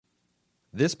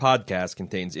This podcast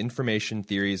contains information,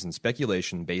 theories, and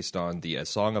speculation based on the A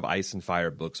Song of Ice and Fire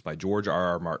books by George R.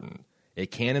 R. Martin.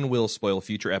 It can and will spoil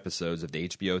future episodes of the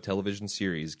HBO television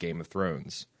series Game of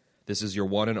Thrones. This is your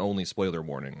one and only spoiler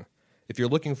warning. If you're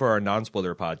looking for our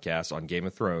non-spoiler podcast on Game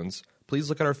of Thrones, please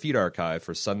look at our feed archive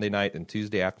for Sunday night and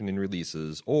Tuesday afternoon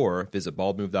releases, or visit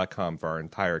baldmove.com for our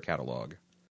entire catalog.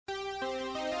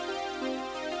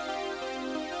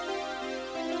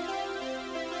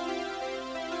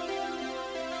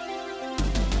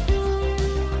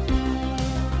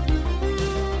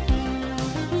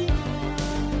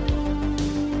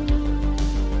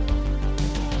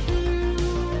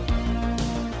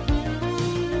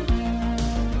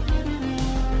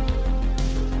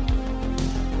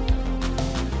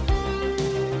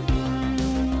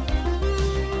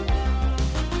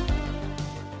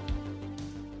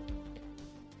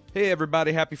 Hey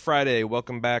everybody, happy Friday.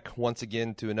 Welcome back once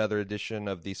again to another edition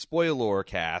of the Spoiler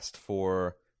Cast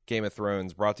for Game of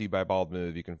Thrones, brought to you by Bald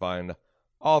Move. You can find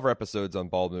all of our episodes on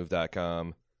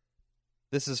baldmove.com.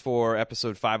 This is for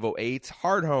episode 508,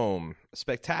 Hardhome.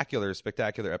 Spectacular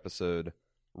episode.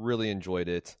 Really enjoyed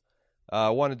it. I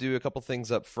want to do a couple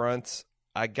things up front.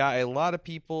 I got a lot of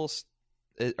people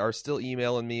are still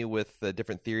emailing me with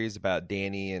different theories about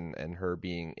Dany and her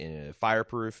being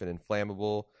fireproof and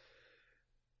inflammable.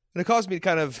 And it caused me to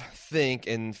kind of think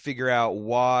and figure out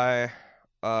why,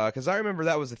 because I remember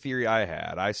that was the theory I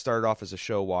had. I started off as a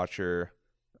show watcher.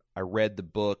 I read the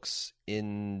books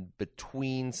in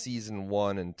between season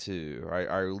 1 and 2, or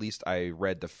at least I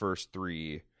read the first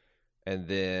 3, and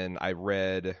then I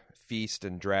read Feast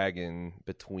and Dragon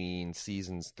between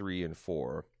seasons 3 and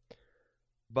 4.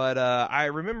 But I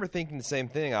remember thinking the same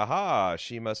thing. Aha,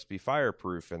 she must be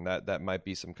fireproof, and that might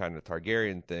be some kind of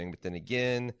Targaryen thing. But then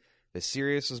again,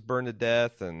 Viserys was burned to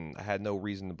death, and I had no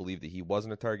reason to believe that he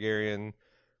wasn't a Targaryen.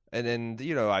 And then,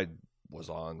 I was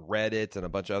on Reddit and a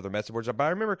bunch of other message boards, but I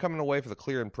remember coming away with a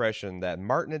clear impression that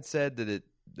Martin had said that it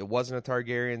wasn't a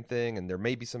Targaryen thing, and there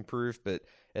may be some proof, but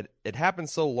it happened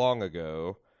so long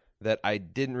ago that I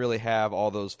didn't really have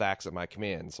all those facts at my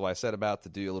command. So I set about to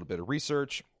do a little bit of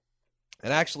research,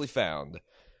 and actually found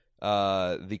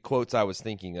the quotes I was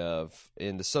thinking of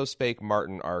in the So Spake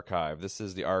Martin archive. This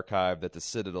is the archive that the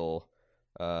Citadel,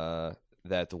 that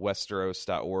the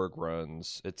Westeros.org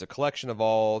runs. It's a collection of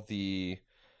all the,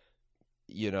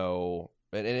 and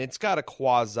it's got a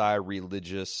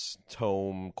quasi-religious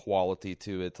tome quality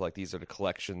to it. Like, these are the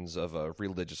collections of a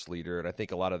religious leader, and I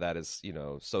think a lot of that is,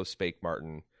 So Spake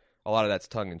Martin. A lot of that's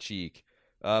tongue-in-cheek.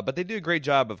 But they do a great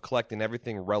job of collecting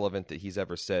everything relevant that he's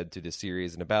ever said to the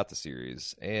series and about the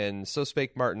series. And So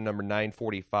Spake Martin number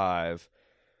 945,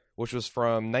 which was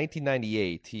from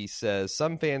 1998, he says,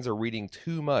 some fans are reading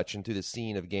too much into the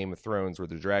scene of Game of Thrones where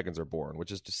the dragons are born,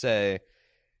 which is to say, it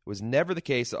was never the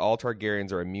case that all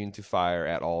Targaryens are immune to fire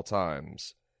at all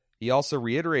times. He also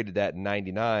reiterated that in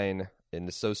 99 in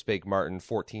the So Spake Martin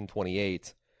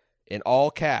 1428, in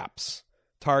all caps,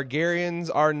 Targaryens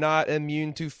are not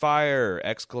immune to fire! !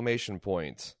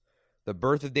 The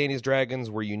birth of Dany's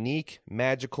dragons were unique,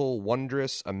 magical,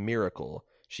 wondrous, a miracle.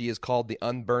 She is called the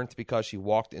Unburnt because she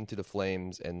walked into the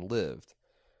flames and lived.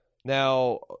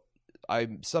 Now,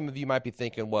 some of you might be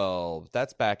thinking, well,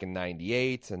 that's back in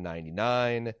 98 and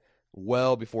 99,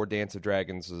 well before Dance of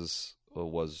Dragons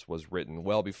was written,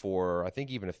 well before, I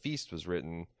think even A Feast was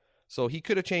written. So he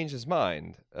could have changed his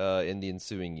mind in the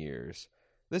ensuing years.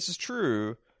 This is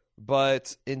true,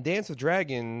 but in Dance of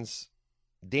Dragons,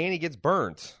 Dany gets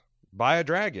burnt by a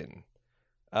dragon.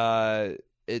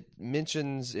 It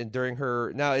mentions during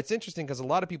her... Now, it's interesting because a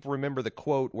lot of people remember the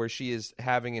quote where she is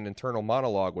having an internal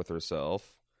monologue with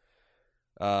herself,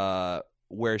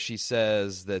 where she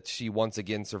says that she once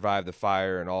again survived the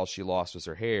fire and all she lost was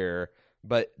her hair.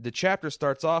 But the chapter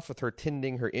starts off with her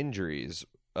tending her injuries.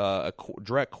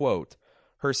 Direct quote,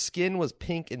 her skin was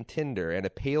pink and tender, and a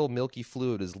pale milky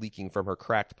fluid is leaking from her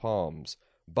cracked palms,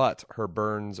 but her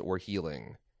burns were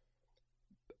healing.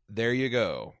 There you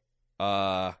go.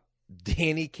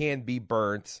 Dany can be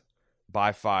burnt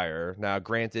by fire. Now,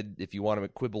 granted, if you want to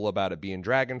quibble about it being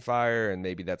dragon fire, and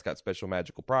maybe that's got special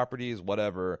magical properties,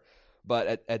 whatever,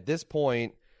 but at this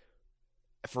point,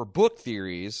 for book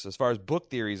theories, as far as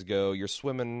book theories go, you're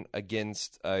swimming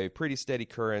against a pretty steady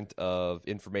current of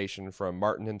information from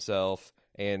Martin himself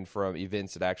and from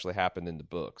events that actually happened in the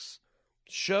books.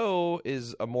 Show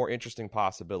is a more interesting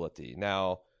possibility.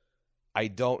 Now, I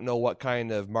don't know what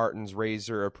kind of Martin's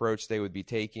razor approach they would be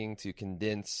taking to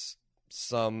condense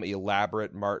some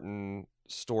elaborate Martin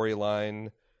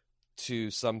storyline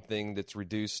to something that's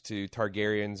reduced to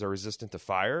Targaryens are resistant to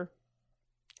fire.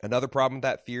 Another problem with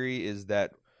that theory is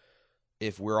that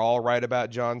if we're all right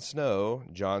about Jon Snow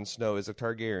is a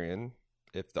Targaryen.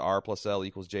 If the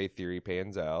R+L=J theory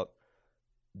pans out,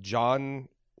 Jon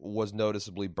was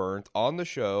noticeably burnt on the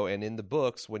show and in the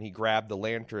books when he grabbed the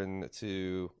lantern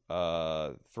to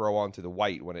throw onto the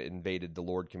White when it invaded the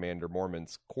Lord Commander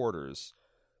Mormont's quarters.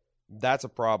 That's a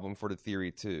problem for the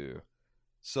theory too.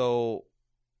 So,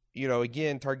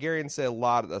 again, Targaryens say a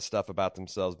lot of stuff about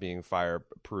themselves being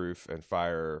fireproof and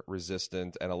fire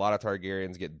resistant, and a lot of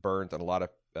Targaryens get burnt, and a lot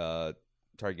of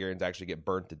Targaryens actually get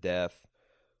burnt to death.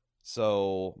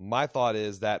 So my thought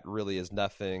is that really is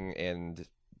nothing, and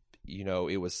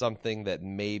it was something that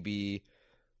maybe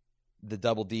the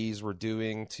Double Ds were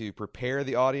doing to prepare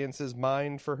the audience's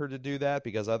mind for her to do that,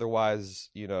 because otherwise,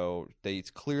 they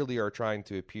clearly are trying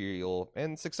to appeal,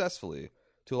 and successfully,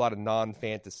 to a lot of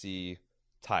non-fantasy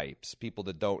types, people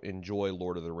that don't enjoy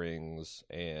Lord of the Rings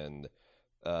and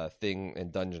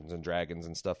and Dungeons and Dragons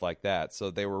and stuff like that. So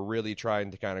they were really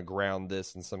trying to kind of ground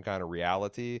this in some kind of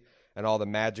reality, and all the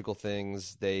magical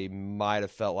things, they might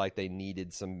have felt like they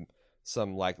needed some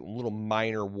like little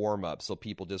minor warm-up so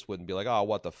people just wouldn't be like, oh,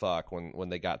 what the fuck, when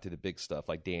they got to the big stuff,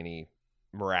 like Dany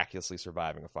miraculously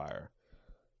surviving a fire.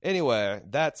 Anyway,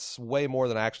 that's way more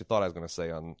than I actually thought I was going to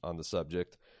say on the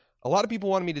subject. A lot of people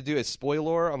wanted me to do a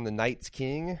spoiler on the Night's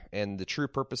King and the true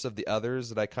purpose of the others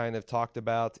that I kind of talked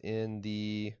about in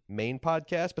the main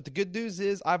podcast, but the good news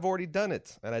is I've already done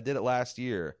it, and I did it last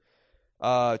year.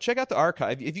 Check out the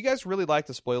archive. If you guys really like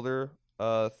the spoiler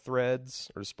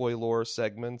threads or spoiler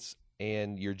segments,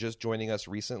 and you're just joining us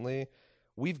recently,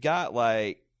 we've got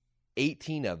like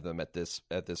 18 of them at this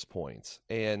point.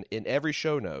 And in every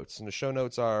show notes, and the show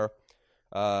notes are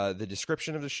the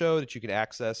description of the show that you can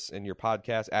access in your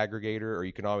podcast aggregator, or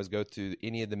you can always go to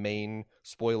any of the main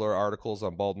spoiler articles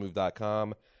on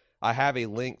baldmove.com. I have a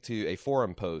link to a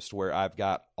forum post where I've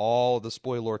got all the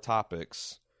spoiler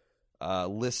topics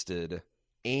listed,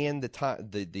 and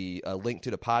the link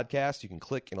to the podcast. You can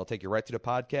click and it'll take you right to the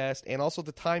podcast, and also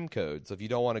the time code. So if you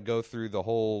don't want to go through the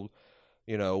whole,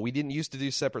 we didn't used to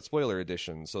do separate spoiler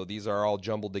editions, so these are all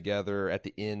jumbled together at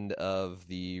the end of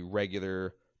the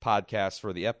regular podcast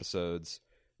for the episodes.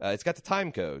 It's got the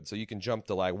time code, so you can jump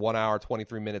to like 1 hour,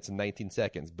 23 minutes, and 19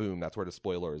 seconds. Boom, that's where the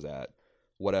spoiler is at.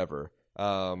 Whatever.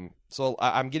 So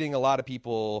I'm getting a lot of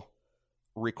people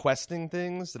requesting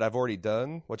things that I've already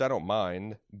done, which I don't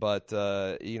mind, but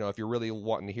if you're really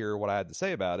wanting to hear what I had to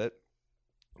say about it,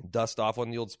 dust off one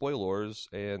of the old spoilers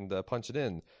and punch it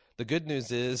in. The good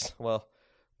news is, well,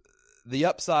 the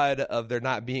upside of there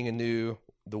not being a new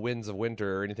The Winds of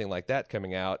Winter or anything like that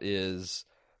coming out is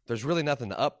there's really nothing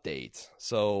to update.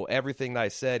 So everything that I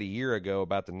said a year ago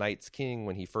about the Night's King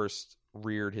when he first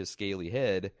reared his scaly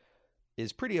head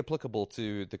is pretty applicable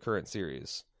to the current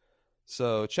series.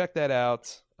 So check that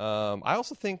out. I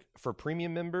also think for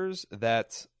premium members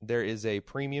that there is a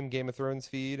premium Game of Thrones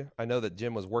feed. I know that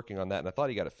Jim was working on that, and I thought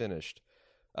he got it finished.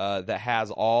 That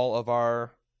has all of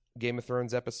our Game of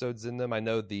Thrones episodes in them. I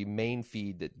know the main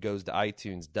feed that goes to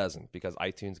iTunes doesn't, because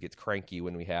iTunes gets cranky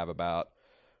when we have about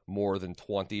more than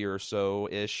 20 or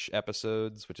so-ish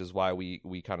episodes, which is why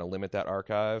we kind of limit that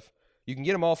archive. You can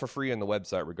get them all for free on the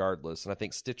website regardless, and I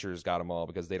think Stitcher's got them all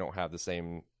because they don't have the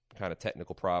same kind of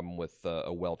technical problem with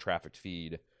a well-trafficked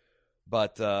feed.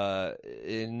 But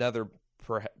another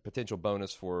potential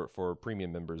bonus for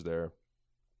premium members there.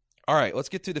 All right, let's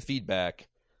get to the feedback.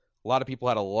 A lot of people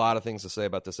had a lot of things to say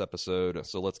about this episode,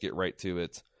 so let's get right to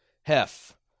it.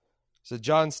 Hef. So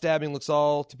Jon's stabbing looks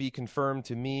all to be confirmed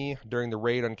to me. During the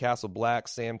raid on Castle Black,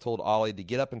 Sam told Ollie to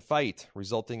get up and fight,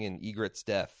 resulting in Ygritte's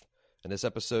death. In this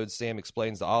episode, Sam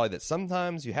explains to Ollie that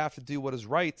sometimes you have to do what is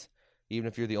right, even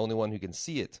if you're the only one who can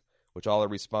see it, which Ollie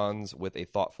responds with a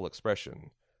thoughtful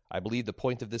expression. I believe the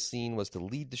point of this scene was to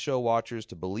lead the show watchers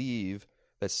to believe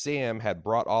that Sam had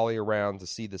brought Ollie around to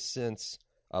see the sense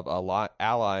of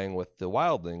allying with the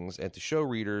wildlings, and to show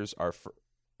readers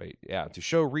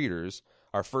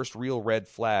our first real red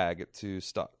flag to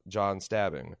stop Jon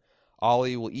stabbing.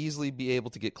 Ollie will easily be able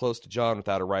to get close to Jon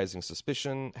without arousing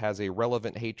suspicion, has a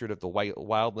relevant hatred of the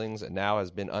wildlings, and now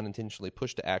has been unintentionally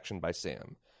pushed to action by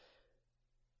Sam.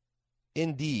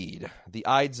 Indeed, the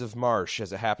Ides of Marsh,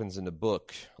 as it happens in the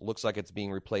book, looks like it's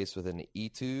being replaced with an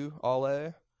Itu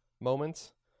Ollie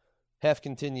moment. Hef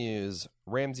continues,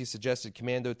 Ramsay suggested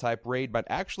commando-type raid might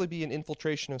actually be an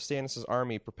infiltration of Stannis'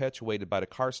 army perpetuated by the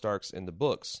Karstarks in the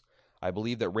books. I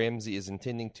believe that Ramsay is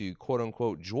intending to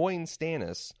quote-unquote join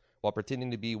Stannis while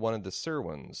pretending to be one of the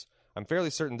Serwans. I'm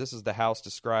fairly certain this is the house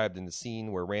described in the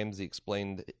scene where Ramsay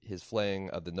explained his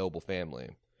flaying of the noble family.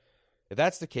 If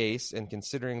that's the case, and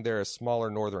considering they're a smaller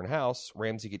northern house,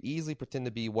 Ramsay could easily pretend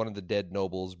to be one of the dead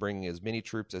nobles, bringing as many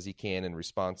troops as he can in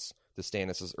response to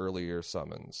Stannis' earlier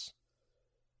summons.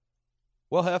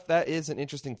 Well, Hef, that is an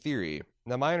interesting theory.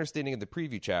 Now, my understanding of the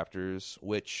preview chapters,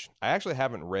 which I actually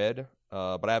haven't read,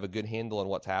 but I have a good handle on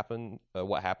what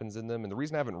happens in them. And the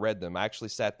reason I haven't read them, I actually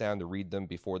sat down to read them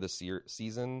before this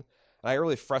season, and I got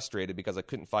really frustrated because I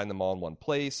couldn't find them all in one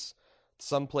place.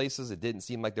 Some places, it didn't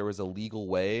seem like there was a legal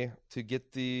way to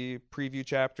get the preview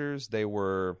chapters. They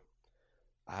were,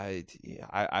 I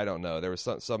don't know. There was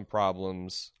some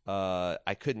problems.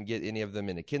 I couldn't get any of them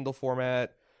in a Kindle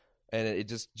format. And it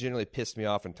just generally pissed me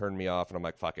off and turned me off. And I'm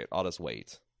like, fuck it. I'll just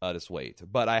wait.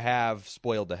 But I have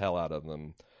spoiled the hell out of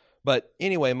them. But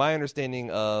anyway, my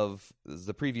understanding of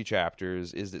the preview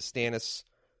chapters is that Stannis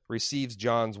receives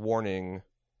Jon's warning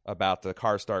about the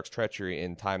Karstark's treachery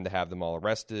in time to have them all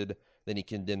arrested. Then he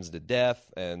condemns to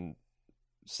death and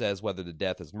says whether the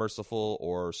death is merciful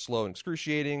or slow and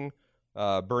excruciating.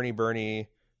 Bernie,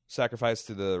 sacrifice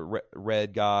to the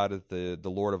red god, the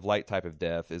Lord of Light type of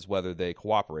death, is whether they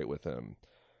cooperate with him.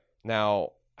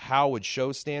 Now, how would show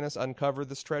Stannis uncover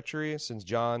this treachery, since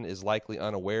Jon is likely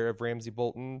unaware of Ramsay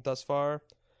Bolton thus far?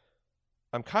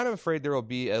 I'm kind of afraid there will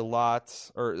be a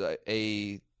lot, or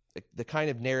the kind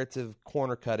of narrative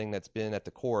corner cutting that's been at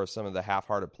the core of some of the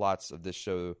half-hearted plots of this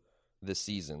show this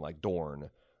season, like Dorne.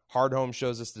 Hardhome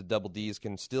shows us the Double Ds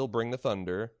can still bring the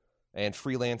thunder and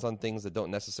freelance on things that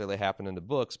don't necessarily happen in the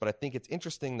books, but I think it's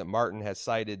interesting that Martin has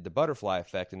cited the butterfly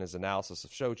effect in his analysis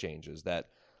of show changes, that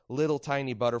little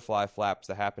tiny butterfly flaps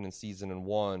that happen in season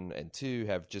 1 and 2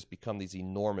 have just become these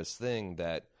enormous thing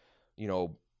that,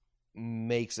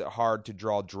 makes it hard to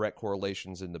draw direct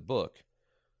correlations in the book.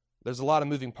 There's a lot of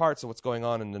moving parts of what's going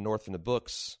on in the North in the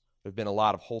books. There have been a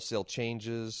lot of wholesale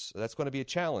changes. That's going to be a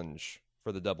challenge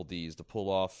for the Double Ds to pull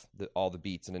off all the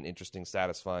beats in an interesting,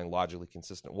 satisfying, logically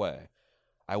consistent way.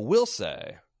 I will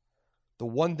say, the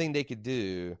one thing they could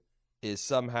do is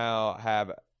somehow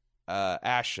have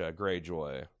Asha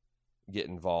Greyjoy get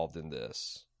involved in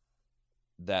this.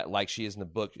 That, like she is in the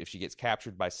book, if she gets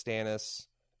captured by Stannis,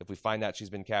 if we find out she's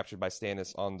been captured by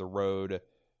Stannis on the road,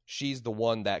 she's the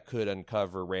one that could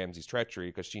uncover Ramsay's treachery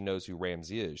because she knows who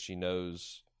Ramsay is. She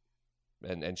knows...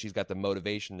 And she's got the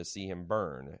motivation to see him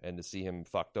burn and to see him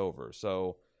fucked over.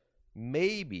 So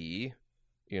maybe,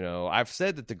 I've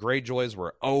said that the Greyjoys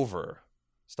were over.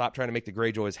 Stop trying to make the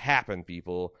Greyjoys happen,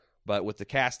 people. But with the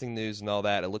casting news and all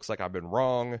that, it looks like I've been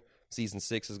wrong. Season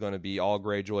 6 is going to be all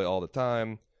Greyjoy all the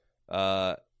time.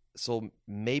 So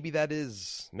maybe that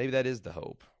is the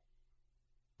hope.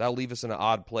 That'll leave us in an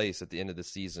odd place at the end of the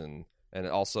season. And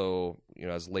it also,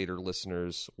 as later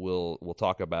listeners will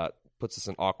talk about, puts us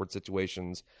in awkward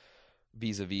situations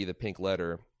vis-a-vis the pink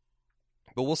letter.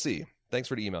 But we'll see. Thanks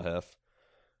for the email, Hef.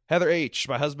 Heather H.,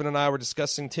 my husband and I were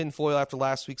discussing tinfoil after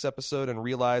last week's episode and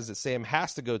realized that Sam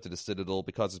has to go to the Citadel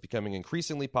because it's becoming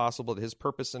increasingly possible that his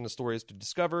purpose in the story is to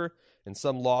discover, in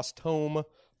some lost tome,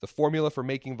 the formula for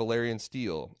making Valyrian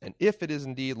steel. And if it is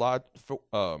indeed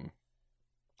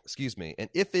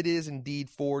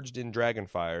forged in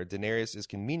Dragonfire, Daenerys is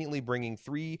conveniently bringing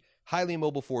 3 highly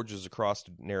mobile forges across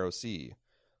the Narrow Sea.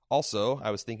 Also,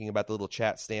 I was thinking about the little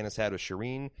chat Stannis had with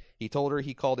Shireen. He told her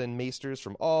he called in maesters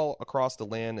from all across the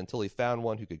land until he found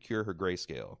one who could cure her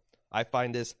grayscale. I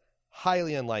find this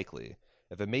highly unlikely.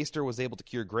 If a maester was able to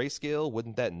cure grayscale,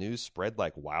 wouldn't that news spread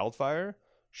like wildfire?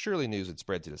 Surely news would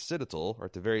spread to the Citadel, or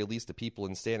at the very least the people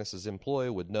in Stannis'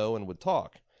 employ would know and would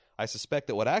talk. I suspect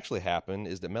that what actually happened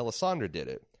is that Melisandre did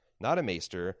it, not a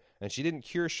maester, and she didn't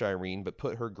cure Shireen but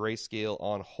put her grayscale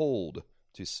on hold,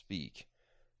 to speak,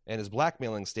 and is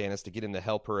blackmailing Stannis to get him to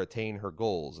help her attain her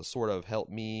goals, a sort of help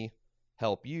me,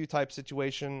 help you type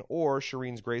situation, or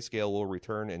Shireen's grayscale will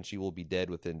return and she will be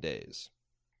dead within days.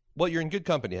 Well, you're in good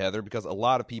company, Heather, because a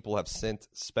lot of people have sent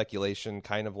speculation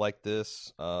kind of like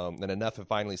this, and enough have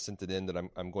finally sent it in that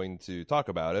I'm going to talk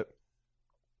about it.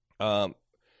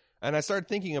 And I started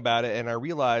thinking about it, and I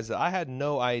realized that I had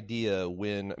no idea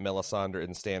when Melisandre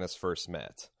and Stannis first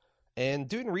met. And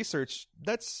doing research,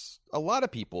 that's a lot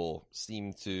of people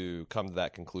seem to come to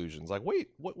that conclusion. It's like, wait,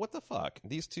 what the fuck?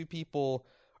 These two people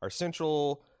are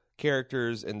central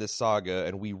characters in this saga,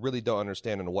 and we really don't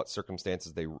understand in what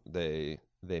circumstances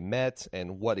they met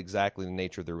and what exactly the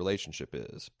nature of their relationship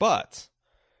is. But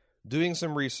doing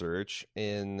some research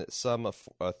in some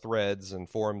threads and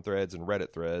forum threads and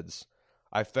Reddit threads,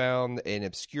 I found an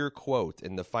obscure quote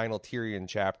in the final Tyrion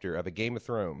chapter of A Game of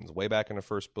Thrones, way back in the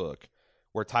first book,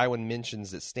 where Tywin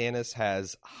mentions that Stannis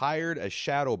has hired a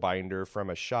Shadowbinder from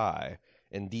Asshai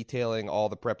in detailing all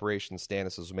the preparations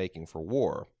Stannis was making for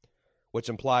war, which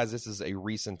implies this is a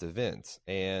recent event.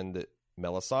 And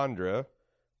Melisandre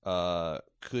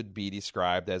could be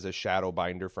described as a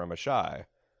Shadowbinder from Asshai.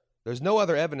 There's no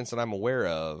other evidence that I'm aware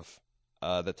of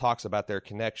that talks about their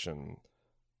connection.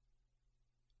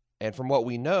 And from what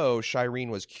we know, Shireen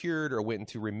was cured or went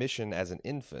into remission as an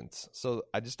infant. So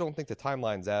I just don't think the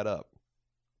timelines add up.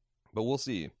 But we'll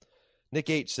see. Nick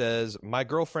H. says, my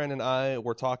girlfriend and I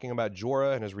were talking about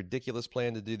Jorah and his ridiculous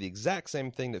plan to do the exact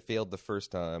same thing that failed the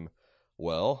first time.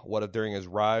 Well, what if during his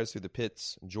rise through the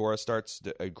pits, Jorah starts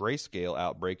a grayscale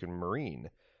outbreak in Meereen?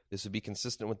 This would be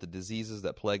consistent with the diseases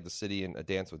that plague the city in A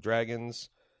Dance with Dragons,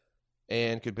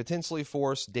 and could potentially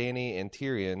force Dany and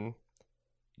Tyrion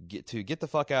get the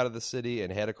fuck out of the city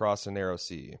and head across the Narrow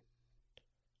Sea.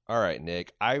 All right,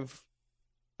 Nick, I've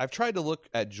tried to look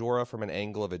at Jorah from an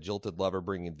angle of a jilted lover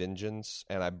bringing vengeance,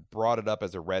 and I brought it up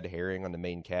as a red herring on the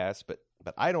main cast, but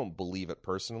I don't believe it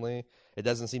personally. It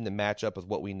doesn't seem to match up with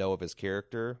what we know of his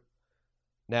character.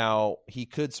 Now, he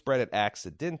could spread it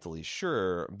accidentally,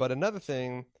 sure, but another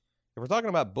thing, if we're talking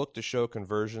about book-to-show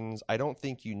conversions, I don't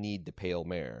think you need the Pale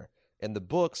Mare. And the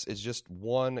books is just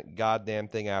one goddamn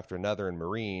thing after another in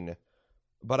Meereen.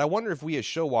 But I wonder if we as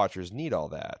show watchers need all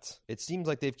that. It seems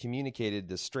like they've communicated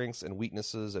the strengths and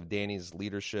weaknesses of Dany's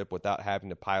leadership without having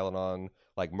to pile it on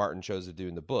like Martin chose to do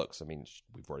in the books. I mean,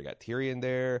 we've already got Tyrion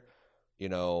there. You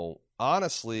know,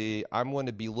 honestly, I'm going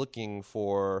to be looking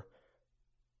for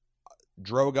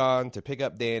Drogon to pick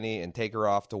up Dany and take her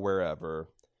off to wherever.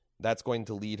 That's going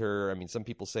to lead her. I mean, some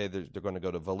people say they're going to go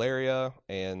to Valyria,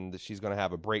 and she's going to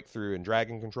have a breakthrough in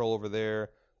dragon control over there.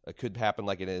 It could happen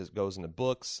like goes in the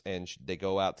books, and they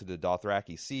go out to the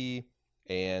Dothraki Sea,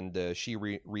 and she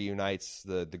reunites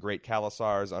the great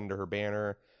Khalasars under her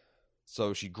banner.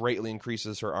 So she greatly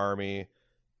increases her army.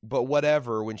 But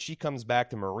whatever, when she comes back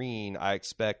to Meereen, I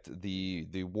expect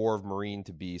the War of Meereen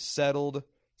to be settled,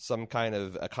 some kind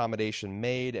of accommodation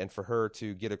made, and for her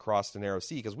to get across the Narrow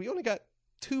Sea, because we only got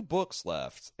 2 books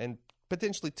left, and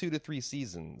potentially 2 to 3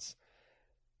 seasons.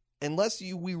 Unless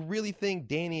we really think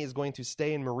Dany is going to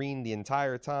stay in Meereen the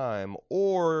entire time,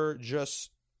 or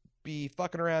just be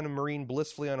fucking around in Meereen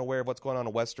blissfully unaware of what's going on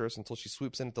in Westeros until she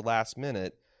swoops in at the last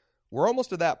minute, we're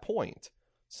almost to that point.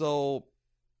 So,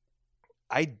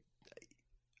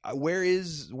 where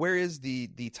is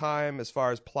the time as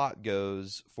far as plot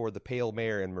goes for the Pale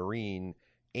Mare and Meereen,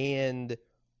 and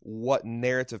what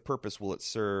narrative purpose will it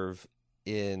serve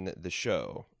in the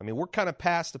show? I mean, we're kind of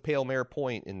past the Pale Mare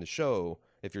point in the show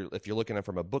if you're looking at it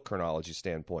from a book chronology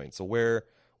standpoint. So where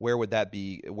would that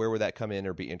be? Where would that come in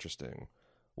or be interesting?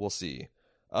 We'll see.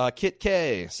 Kit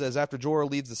K says, after Jorah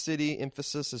leaves the city,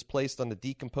 emphasis is placed on the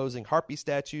decomposing harpy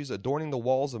statues adorning the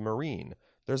walls of Meereen.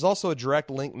 There's also a direct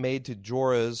link made to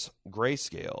Jorah's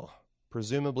grayscale.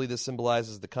 Presumably this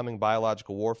symbolizes the coming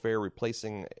biological warfare,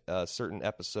 replacing a certain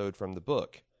episode from the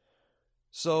book.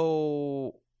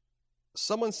 So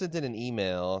someone sent in an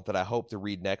email that I hope to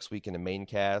read next week in the main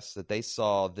cast, that they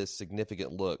saw this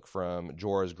significant look from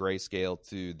Jorah's grayscale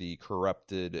to the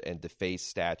corrupted and defaced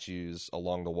statues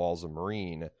along the walls of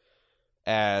Meereen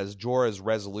as Jorah's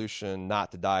resolution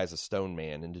not to die as a stone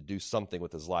man and to do something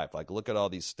with his life. Like, look at all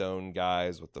these stone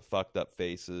guys with the fucked up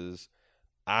faces.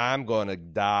 I'm going to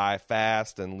die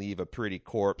fast and leave a pretty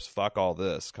corpse. Fuck all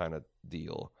this kind of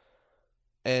deal.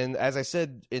 And as I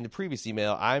said in the previous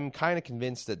email, I'm kind of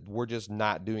convinced that we're just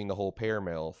not doing the whole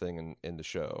paramail thing in the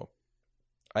show.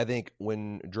 I think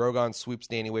when Drogon swoops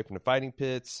Dany away from the fighting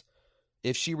pits,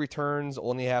 if she returns,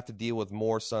 only have to deal with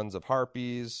more sons of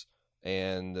harpies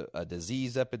and a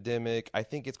disease epidemic, I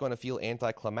think it's going to feel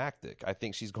anticlimactic. I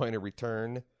think she's going to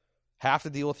return, have to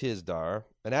deal with Hizdar.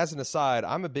 And as an aside,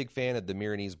 I'm a big fan of the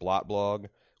Myronese Blot blog,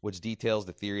 which details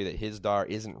the theory that Hizdar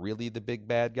isn't really the big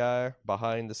bad guy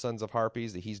behind the Sons of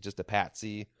Harpies, that he's just a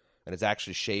patsy, and it's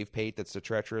actually Shave Pate that's the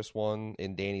treacherous one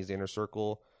in Dany's inner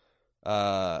circle.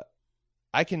 I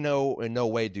can in no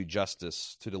way do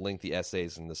justice to the lengthy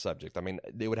essays in the subject. I mean,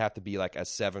 it would have to be like a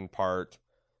 7-part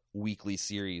weekly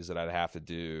series that I'd have to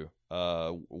do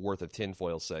worth of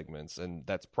tinfoil segments, and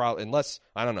that's probably, unless,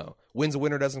 I don't know, Winds of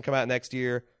Winter doesn't come out next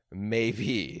year,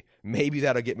 maybe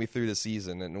that'll get me through the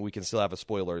season and we can still have a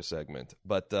spoiler segment.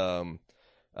 But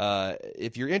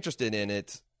if you're interested in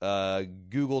it,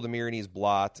 Google the Myronese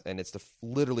Blot, and it's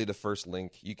literally the first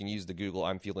link. You can use the Google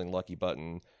I'm Feeling Lucky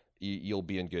button. You'll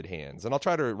be in good hands. And I'll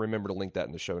try to remember to link that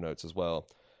in the show notes as well.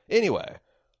 Anyway,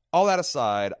 all that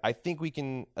aside, I think we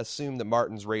can assume that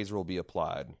Martin's razor will be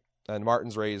applied. And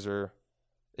Martin's razor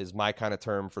is my kind of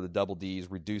term for the double D's,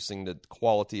 reducing the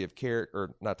quality of character,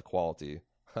 or not the quality,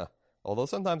 although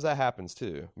sometimes that happens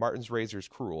too. Martin's razor is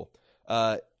cruel.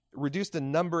 Reduce the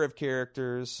number of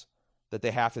characters that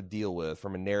they have to deal with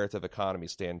from a narrative economy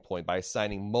standpoint by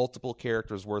assigning multiple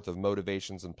characters worth of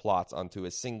motivations and plots onto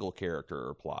a single character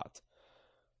or plot.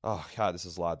 Oh, God, this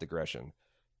is a lot of digression.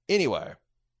 Anyway,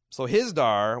 so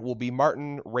Hisdar will be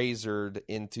Martin razored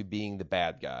into being the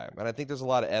bad guy. And I think there's a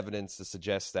lot of evidence to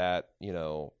suggest that,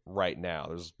 right now.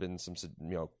 There's been some,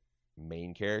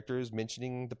 main characters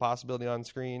mentioning the possibility on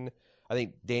screen. I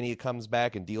think Dany comes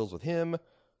back and deals with him.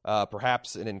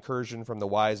 Perhaps an incursion from the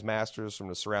wise masters from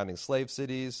the surrounding slave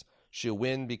cities. She'll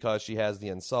win because she has the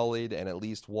Unsullied and at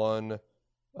least one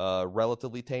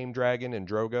relatively tame dragon in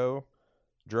Drogon,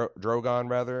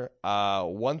 rather.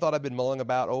 One thought I've been mulling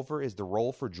about over is the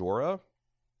role for Jorah.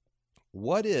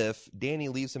 What if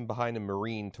Dany leaves him behind in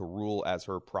Meereen to rule as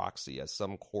her proxy, as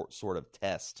some sort of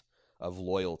test of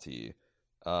loyalty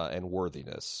and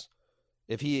worthiness?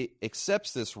 If he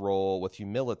accepts this role with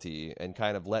humility and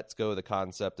kind of lets go of the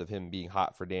concept of him being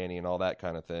hot for Dany and all that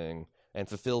kind of thing, and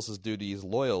fulfills his duties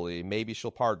loyally, maybe she'll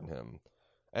pardon him.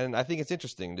 And I think it's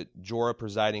interesting that Jorah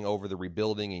presiding over the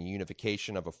rebuilding and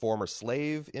unification of a former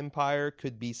slave empire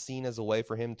could be seen as a way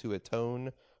for him to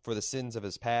atone for the sins of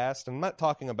his past. And I'm not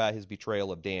talking about his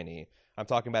betrayal of Dany. I'm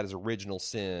talking about his original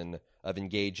sin of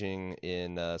engaging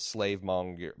in slave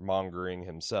mongering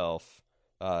himself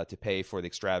to pay for the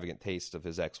extravagant taste of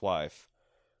his ex-wife.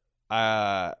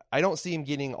 I don't see him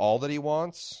getting all that he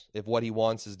wants, if what he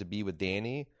wants is to be with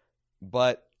Dany,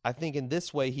 but I think in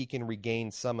this way he can regain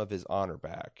some of his honor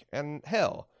back. And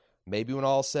hell, maybe when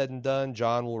all's said and done,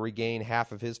 Jon will regain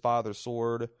half of his father's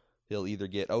sword. He'll either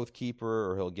get Oathkeeper,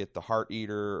 or he'll get the Heart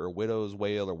Eater, or Widow's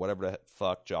Wail, or whatever the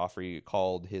fuck Joffrey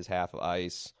called his half of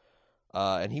ice.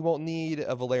 And he won't need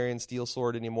a Valyrian steel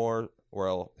sword anymore,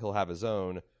 or he'll have his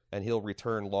own, and he'll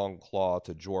return Longclaw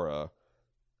to Jorah.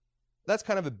 That's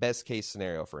kind of a best-case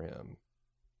scenario for him.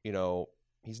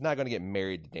 He's not going to get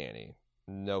married to Dany.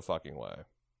 No fucking way.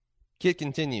 Kit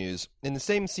continues, in the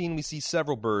same scene we see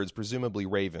several birds, presumably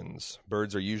ravens.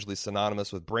 Birds are usually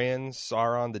synonymous with Bran,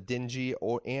 Sauron the Dingy,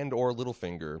 or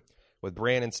Littlefinger. With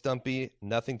Bran and Stumpy,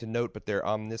 nothing to note but their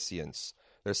omniscience.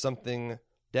 There's something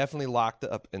definitely locked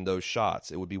up in those shots.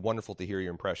 It would be wonderful to hear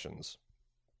your impressions.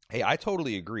 Hey, I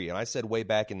totally agree. And I said way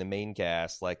back in the main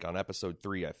cast, like on episode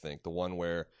 3, I think, the one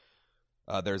where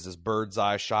there's this bird's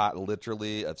eye shot,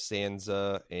 literally, of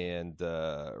Sansa and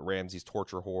Ramsay's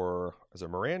torture horror. Is it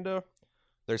Miranda?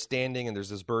 They're standing, and there's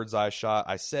this bird's eye shot.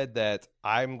 I said that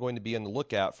I'm going to be on the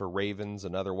lookout for ravens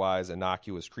and otherwise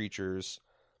innocuous creatures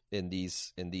in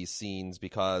these scenes,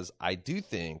 because I do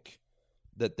think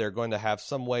that they're going to have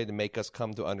some way to make us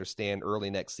come to understand early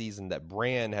next season that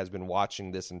Bran has been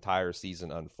watching this entire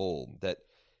season unfold, that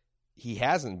he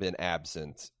hasn't been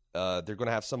absent. They're going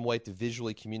to have some way to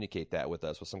visually communicate that with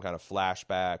us, with some kind of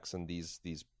flashbacks and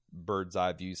these bird's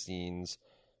eye view scenes.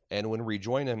 And when we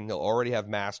rejoin him, he'll already have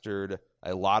mastered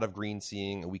a lot of green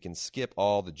seeing, and we can skip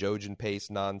all the Jojen pace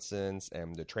nonsense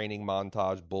and the training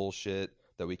montage bullshit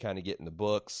that we kind of get in the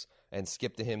books, and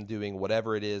skip to him doing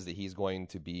whatever it is that he's going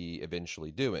to be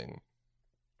eventually doing.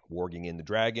 Warging in the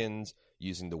dragons,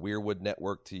 using the Weirwood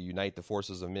network to unite the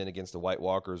forces of men against the White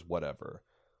Walkers, whatever.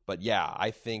 But yeah,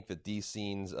 I think that these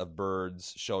scenes of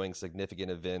birds showing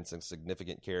significant events and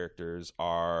significant characters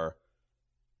are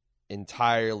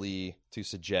entirely to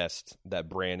suggest that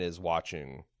Bran is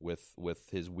watching with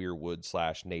his Weirwood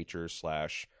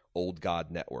 / Old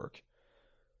God network.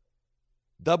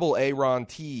 Double Aaron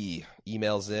T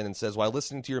emails in and says, while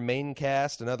listening to your main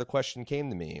cast, another question came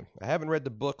to me. I haven't read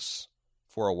the books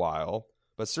for a while,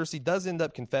 but Cersei does end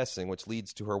up confessing, which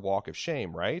leads to her walk of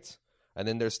shame, right? And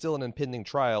then there's still an impending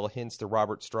trial, hence the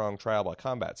Robert Strong trial by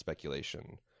combat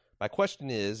speculation. My question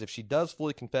is, if she does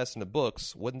fully confess in the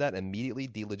books, wouldn't that immediately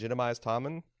delegitimize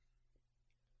Tommen?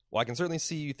 Well, I can certainly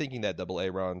see you thinking that, Double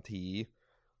Aaron T.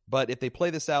 But if they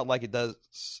play this out like it does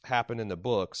happen in the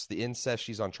books, the incest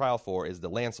she's on trial for is the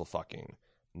Lancel fucking,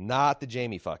 not the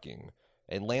Jaime fucking.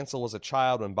 And Lancel was a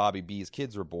child when Bobby B's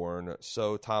kids were born,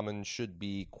 so Tommen should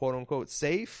be quote-unquote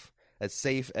safe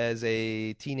as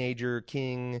a teenager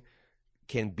king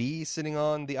can be sitting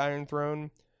on the Iron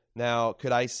Throne. Now,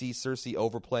 could I see Cersei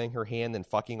overplaying her hand and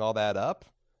fucking all that up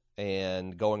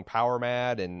and going power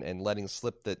mad and letting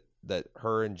slip that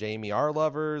her and Jaime are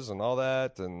lovers and all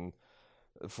that, and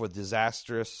for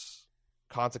disastrous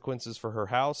consequences for her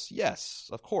house? Yes,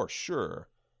 of course, sure.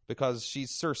 Because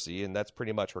she's Cersei, and that's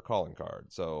pretty much her calling card.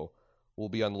 So we'll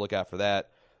be on the lookout for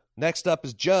that. Next up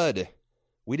is Judd.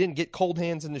 We didn't get Cold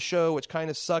Hands in the show, which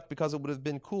kind of sucked because it would have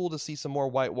been cool to see some more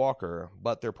White Walker,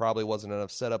 but there probably wasn't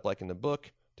enough setup like in the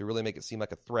book to really make it seem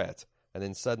like a threat, and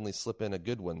then suddenly slip in a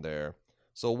good one there.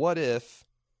 So what if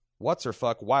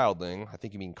What's-Her-Fuck Wildling, I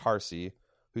think you mean Carsey,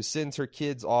 who sends her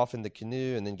kids off in the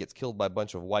canoe and then gets killed by a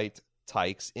bunch of white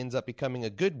tykes, ends up becoming a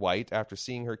good white after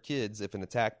seeing her kids if an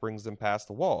attack brings them past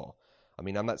the wall. I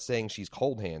mean, I'm not saying she's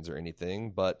cold hands or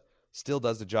anything, but still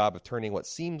does the job of turning what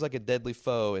seems like a deadly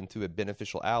foe into a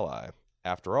beneficial ally.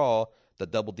 After all, the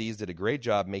Double D's did a great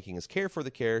job making us care for the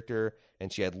character,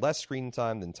 and she had less screen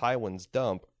time than Tywin's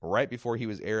dump right before he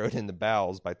was arrowed in the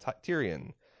bowels by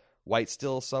Tyrion. White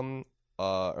still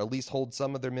or at least holds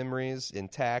some of their memories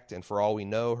intact, and for all we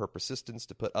know, her persistence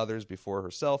to put others before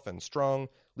herself and strong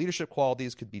leadership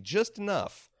qualities could be just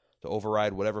enough to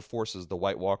override whatever forces the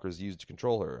White Walkers used to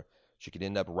control her. She could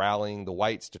end up rallying the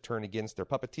Whites to turn against their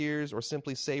puppeteers, or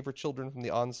simply save her children from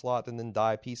the onslaught and then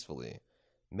die peacefully.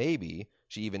 Maybe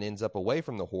she even ends up away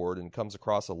from the Horde and comes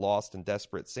across a lost and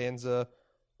desperate Sansa,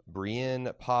 Brienne,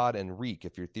 Pod, and Reek,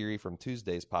 if your theory from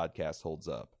Tuesday's podcast holds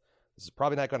up. This is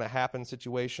probably not going to happen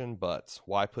situation, but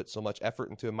why put so much effort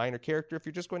into a minor character if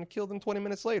you're just going to kill them 20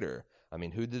 minutes later? I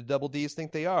mean, who do the Double Ds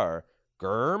think they are?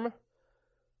 Gurm?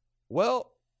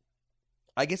 Well,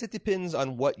 I guess it depends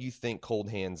on what you think Cold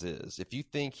Hands is. If you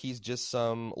think he's just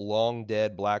some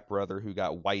long-dead black brother who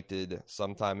got whited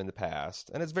sometime in the past,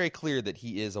 and it's very clear that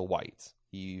he is a white.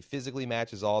 He physically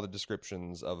matches all the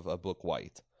descriptions of a book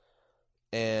white.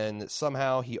 And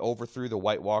somehow he overthrew the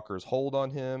White Walkers' hold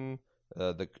on him,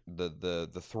 the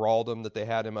thraldom that they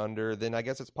had him under, then I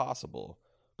guess it's possible.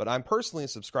 But I'm personally a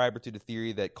subscriber to the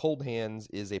theory that Cold Hands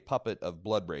is a puppet of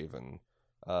Bloodraven,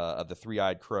 of the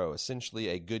Three-Eyed Crow, essentially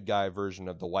a good guy version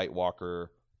of the White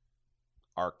Walker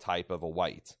archetype of a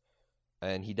white.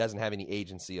 And he doesn't have any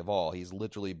agency of all. He's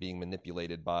literally being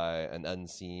manipulated by an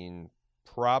unseen,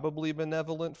 probably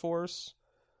benevolent force.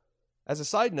 As a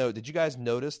side note, did you guys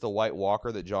notice the White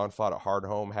Walker that Jon fought at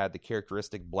Hardhome had the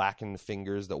characteristic blackened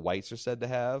fingers that whites are said to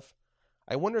have?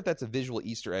 I wonder if that's a visual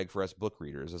Easter egg for us book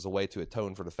readers as a way to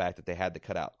atone for the fact that they had to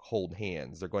cut out cold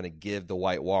hands. They're going to give the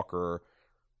White Walker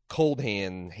cold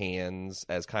hands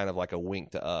as kind of like a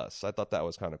wink to us. I thought that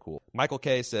was kind of cool. Michael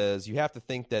K. says, you have to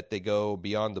think that they go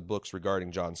beyond the books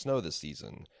regarding Jon Snow this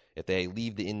season. If they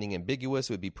leave the ending ambiguous,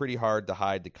 it would be pretty hard to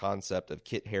hide the concept of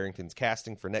Kit Harington's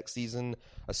casting for next season,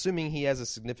 assuming he has a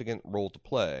significant role to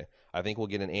play. I think we'll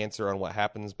get an answer on what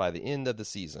happens by the end of the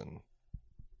season.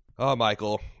 Oh,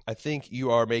 Michael, I think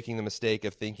you are making the mistake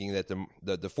of thinking that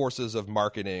the forces of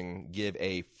marketing give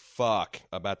a fuck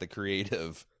about the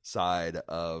creative side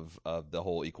of the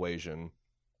whole equation.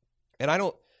 And I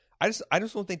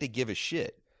just don't think they give a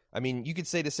shit. I mean, you could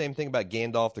say the same thing about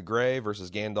Gandalf the Grey versus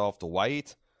Gandalf the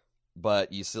White,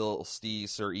 but you still see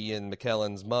Sir Ian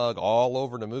McKellen's mug all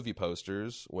over the movie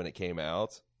posters when it came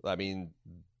out. I mean,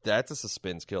 that's a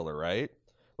suspense killer, right?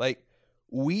 Like,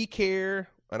 we care,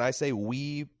 and I say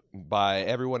we by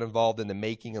everyone involved in the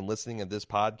making and listening of this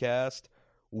podcast,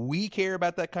 we care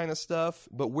about that kind of stuff,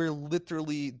 but we're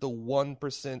literally the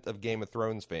 1% of Game of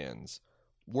Thrones fans.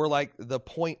 We're like the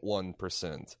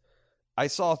 0.1%. I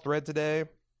saw a thread today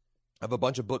of a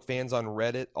bunch of book fans on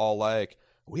Reddit all like,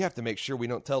 we have to make sure we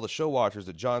don't tell the show watchers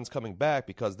that Jon's coming back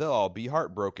because they'll all be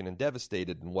heartbroken and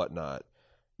devastated and whatnot.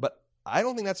 But I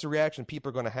don't think that's the reaction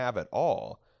people are going to have at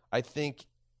all. I think,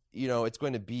 it's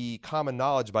going to be common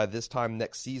knowledge by this time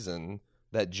next season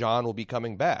that Jon will be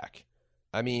coming back.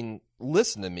 I mean,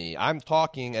 listen to me. I'm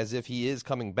talking as if he is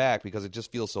coming back because it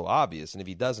just feels so obvious. And if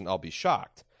he doesn't, I'll be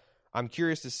shocked. I'm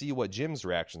curious to see what Jim's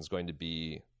reaction is going to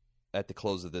be at the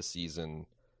close of this season.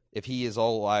 If he is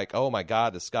all like, oh my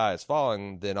God, the sky is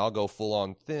falling, then I'll go full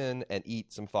on thin and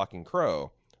eat some fucking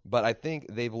crow. But I think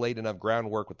they've laid enough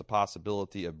groundwork with the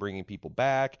possibility of bringing people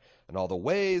back and all the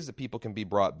ways that people can be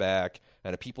brought back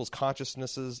and people's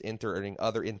consciousnesses entering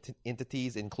other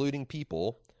entities, including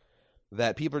people,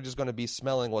 that people are just going to be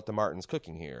smelling what the Martin's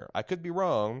cooking here. I could be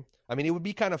wrong. I mean, it would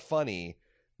be kind of funny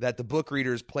that the book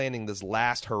reader's planning this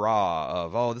last hurrah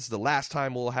of, this is the last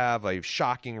time we'll have a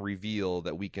shocking reveal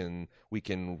that we can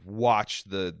watch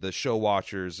the show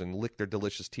watchers and lick their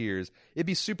delicious tears. It'd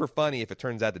be super funny if it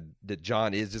turns out that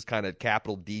Jon is just kind of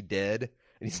capital D dead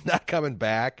and he's not coming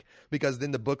back, because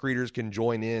then the book readers can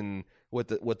join in with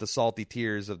the salty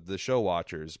tears of the show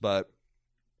watchers. But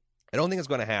I don't think it's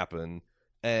going to happen.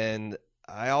 And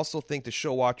I also think the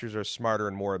show watchers are smarter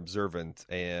and more observant,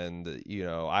 and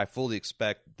I fully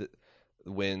expect that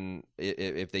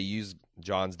if they use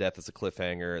Jon's death as a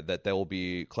cliffhanger, that there will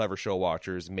be clever show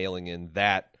watchers mailing in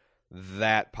that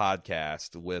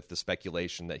podcast with the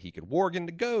speculation that he could warg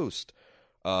into Ghost,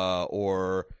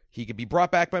 or he could be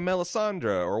brought back by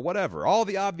Melisandre, or whatever. All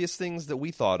the obvious things that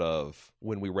we thought of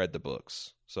when we read the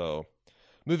books. So,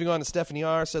 moving on to Stephanie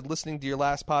R. said, listening to your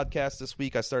last podcast this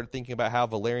week, I started thinking about how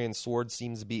Valyrian's sword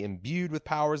seems to be imbued with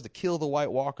powers to kill the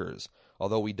White Walkers.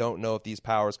 although we don't know if these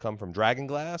powers come from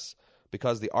Dragonglass,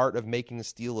 because the art of making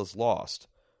steel is lost.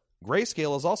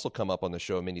 Grayscale has also come up on the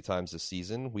show many times this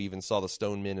season. We even saw the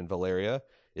Stone Men in Valeria.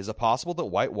 Is it possible that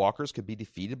White Walkers could be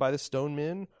defeated by the Stone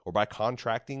Men, or by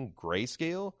contracting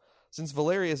Grayscale? Since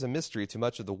Valeria is a mystery to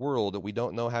much of the world, we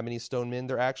don't know how many Stone Men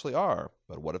there actually are.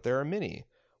 But what if there are many?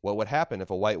 What would happen if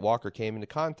a White Walker came into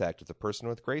contact with a person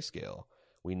with Grayscale?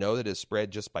 We know that it is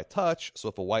spread just by touch, so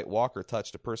if a White Walker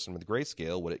touched a person with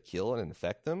Grayscale, would it kill and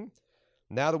infect them?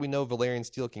 Now that we know Valerian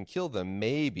steel can kill them,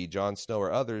 maybe Jon Snow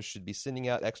or others should be sending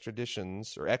out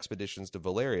expeditions to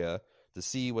Valeria to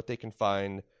see what they can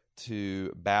find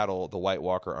to battle the White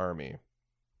Walker army.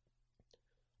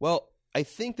 Well, I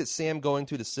think that Sam going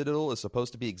to the Citadel is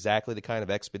supposed to be exactly the kind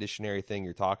of expeditionary thing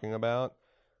you're talking about.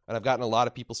 And I've gotten a lot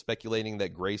of people speculating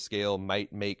that Grayscale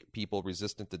might make people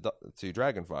resistant to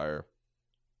Dragonfire.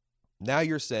 Now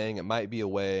you're saying it might be a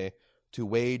way to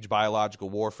wage biological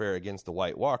warfare against the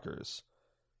White Walkers.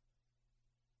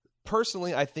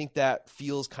 Personally, I think that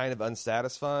feels kind of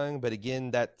unsatisfying, but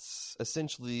again, that's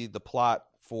essentially the plot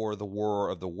for the War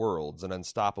of the Worlds, an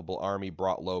unstoppable army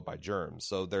brought low by germs.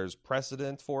 So there's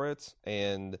precedent for it,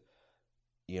 and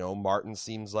Martin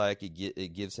seems like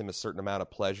it gives him a certain amount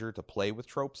of pleasure to play with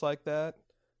tropes like that.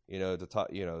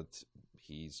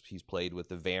 He's played with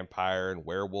the vampire and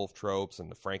werewolf tropes and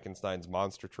the Frankenstein's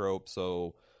monster trope,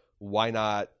 so why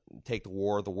not take the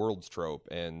War of the Worlds trope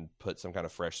and put some kind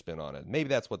of fresh spin on it? Maybe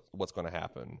that's what's going to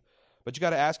happen. But you got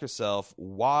to ask yourself,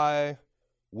 why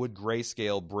would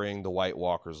Grayscale bring the White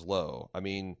Walkers low? I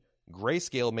mean,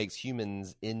 Grayscale makes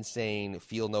humans insane,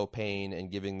 feel no pain,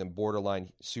 and giving them borderline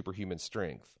superhuman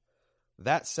strength.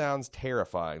 That sounds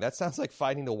terrifying. That sounds like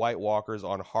fighting the White Walkers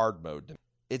on hard mode.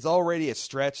 It's already a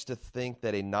stretch to think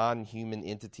that a non-human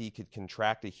entity could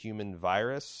contract a human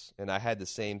virus, and I had the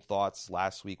same thoughts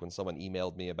last week when someone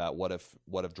emailed me about what if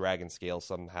Dragonscale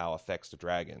somehow affects the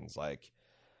dragons. Like,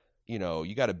 you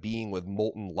got a being with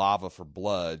molten lava for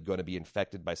blood going to be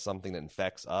infected by something that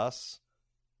infects us.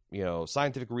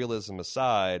 Scientific realism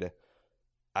aside,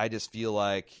 I just feel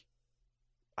like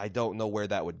I don't know where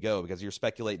that would go, because you're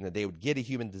speculating that they would get a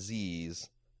human disease,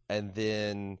 and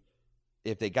then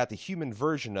if they got the human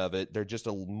version of it, they're just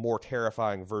a more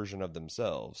terrifying version of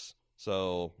themselves.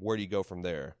 So where do you go from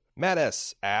there? Matt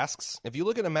S. asks, if you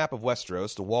look at a map of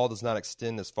Westeros, the wall does not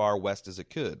extend as far west as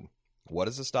it could. What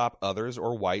is to stop others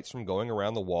or whites from going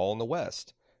around the wall in the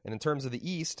west? And in terms of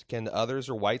the east, can the others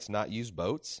or whites not use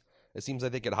boats? It seems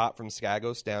like they could hop from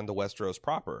Skagos down to Westeros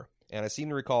proper. And I seem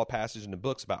to recall a passage in the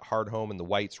books about Hardhome and the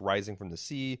whites rising from the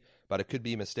sea, but I could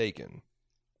be mistaken.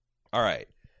 All right.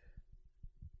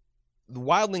 The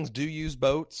wildlings do use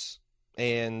boats,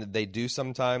 and they do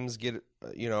sometimes get,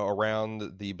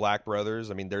 around the Black Brothers.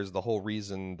 I mean, there's the whole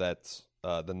reason that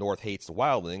the North hates the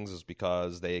wildlings is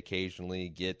because they occasionally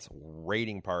get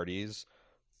raiding parties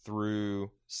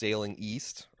through sailing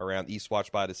east around Eastwatch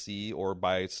by the Sea, or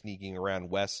by sneaking around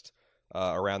west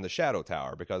around the Shadow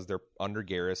Tower, because they're under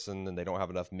garrison and they don't have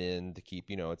enough men to keep,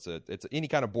 it's any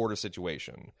kind of border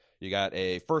situation. You got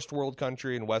a first world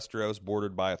country in Westeros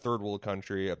bordered by a third world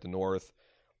country up the north,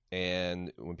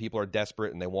 and when people are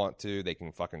desperate and they want to, they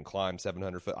can fucking climb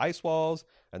 700-foot ice walls,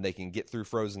 and they can get through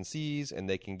frozen seas, and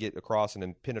they can get across an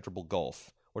impenetrable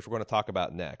gulf, which we're going to talk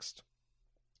about next.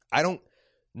 I don't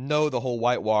know the whole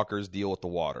White Walkers deal with the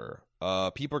water.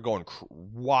 People are going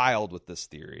wild with this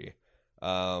theory.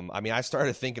 I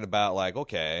started thinking about, like,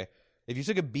 okay, if you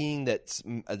took a being that's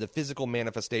the physical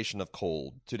manifestation of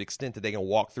cold to the extent that they can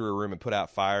walk through a room and put out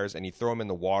fires, and you throw them in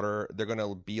the water, they're going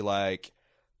to be like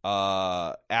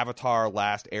Avatar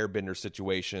Last Airbender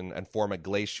situation and form a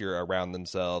glacier around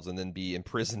themselves and then be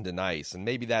imprisoned in ice. And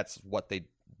maybe that's what they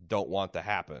don't want to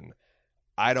happen.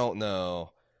 I don't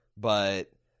know.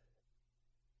 But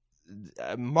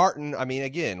Martin,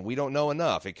 again, we don't know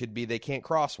enough. It could be they can't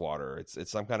cross water.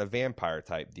 It's some kind of vampire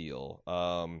type deal.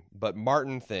 But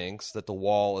Martin thinks that the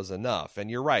wall is enough.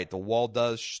 And you're right, the wall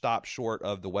does stop short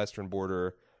of the western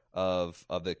border of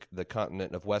the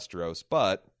continent of Westeros.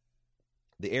 But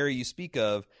the area you speak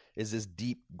of is this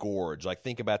deep gorge. Like,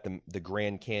 think about the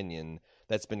Grand Canyon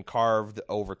that's been carved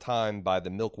over time by the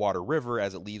Milkwater River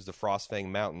as it leaves the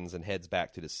Frostfang Mountains and heads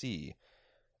back to the sea.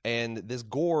 And this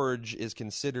gorge is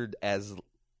considered as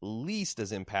least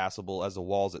as impassable as the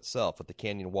walls itself, with the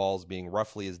canyon walls being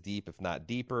roughly as deep, if not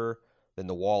deeper, than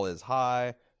the wall is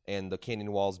high, and the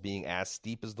canyon walls being as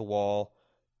steep as the wall.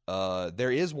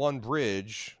 There is one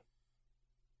bridge,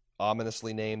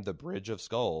 ominously named the Bridge of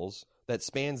Skulls, that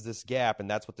spans this gap, and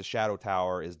that's what the Shadow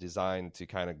Tower is designed to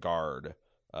kind of guard,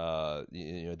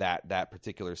 that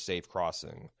particular safe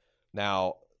crossing.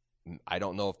 Now, I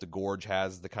don't know if the Gorge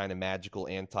has the kind of magical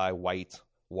anti-white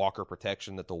walker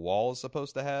protection that the Wall is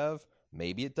supposed to have.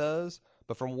 Maybe it does.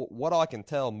 But from what I can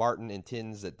tell, Martin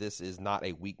intends that this is not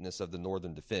a weakness of the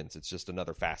Northern defense. It's just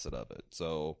another facet of it.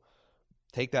 So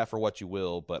take that for what you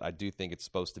will, but I do think it's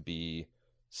supposed to be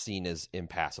seen as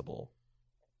impassable.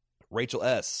 Rachel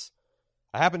S.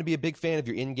 I happen to be a big fan of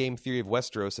your in-game theory of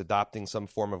Westeros adopting some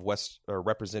form of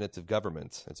representative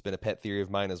government. It's been a pet theory of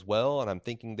mine as well, and I'm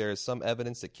thinking there is some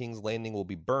evidence that King's Landing will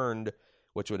be burned,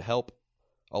 which would help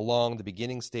along the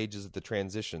beginning stages of the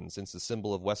transition, since the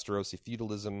symbol of Westerosi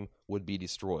feudalism would be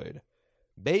destroyed.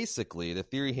 Basically, the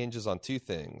theory hinges on two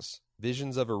things: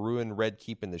 visions of a ruined Red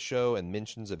Keep in the show and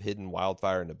mentions of hidden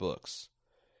wildfire in the books.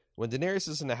 When Daenerys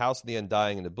is in the House of the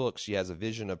Undying in the book, she has a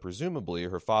vision of presumably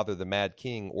her father, the Mad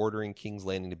King, ordering King's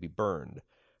Landing to be burned.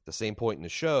 At the same point in the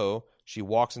show, she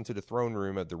walks into the throne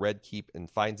room of the Red Keep and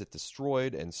finds it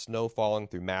destroyed and snow falling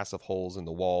through massive holes in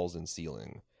the walls and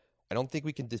ceiling. I don't think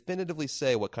we can definitively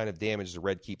say what kind of damage the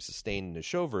Red Keep sustained in the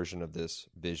show version of this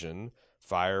vision,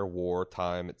 fire, war,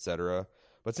 time, etc.,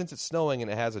 but since it's snowing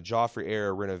and it has a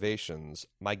Joffrey-era renovations,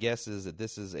 my guess is that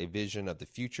this is a vision of the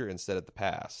future instead of the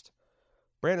past.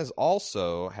 Bran has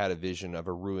also had a vision of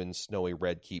a ruined, snowy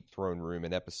Red Keep throne room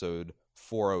in episode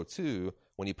 402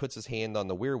 when he puts his hand on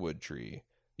the weirwood tree.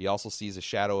 He also sees a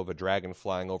shadow of a dragon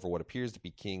flying over what appears to be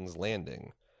King's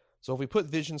Landing. So if we put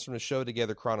visions from the show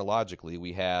together chronologically,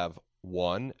 we have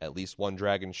 1, at least one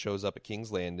dragon shows up at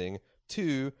King's Landing.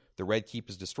 2, the Red Keep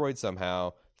is destroyed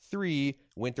somehow. 3,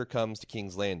 winter comes to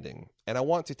King's Landing. And I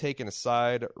want to take an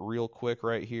aside real quick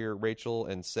right here, Rachel,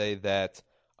 and say that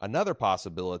another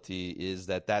possibility is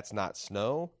that that's not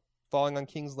snow falling on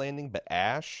King's Landing, but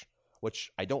ash,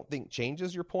 which I don't think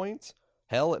changes your point.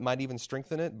 Hell, it might even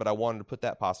strengthen it, but I wanted to put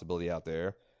that possibility out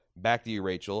there. Back to you,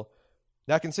 Rachel.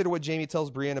 Now consider what Jaime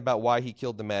tells Brienne about why he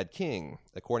killed the Mad King.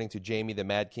 According to Jaime, the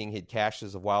Mad King hid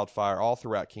caches of wildfire all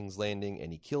throughout King's Landing,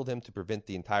 and he killed him to prevent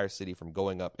the entire city from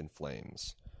going up in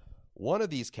flames. One of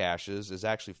these caches is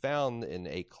actually found in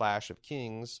A Clash of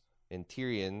Kings in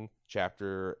Tyrion,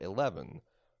 chapter 11.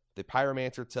 The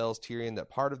pyromancer tells Tyrion that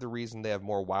part of the reason they have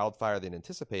more wildfire than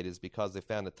anticipated is because they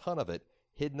found a ton of it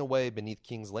hidden away beneath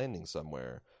King's Landing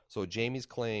somewhere. So Jaime's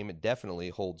claim definitely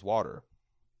holds water.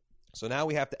 So now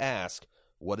we have to ask,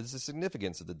 what is the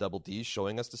significance of the Double D's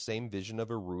showing us the same vision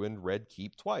of a ruined Red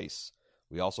Keep twice?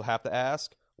 We also have to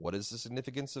ask, what is the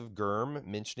significance of Gurm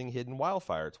mentioning hidden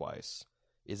wildfire twice?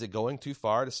 Is it going too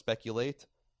far to speculate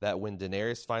that when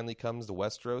Daenerys finally comes to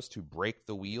Westeros to break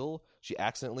the wheel, she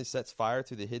accidentally sets fire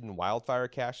to the hidden wildfire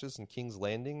caches in King's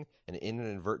Landing and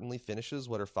inadvertently finishes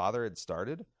what her father had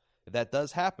started? If that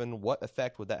does happen, what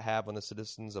effect would that have on the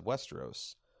citizens of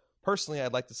Westeros? Personally,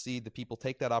 I'd like to see the people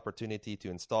take that opportunity to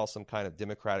install some kind of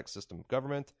democratic system of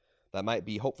government. That might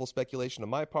be hopeful speculation on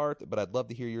my part, but I'd love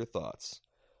to hear your thoughts.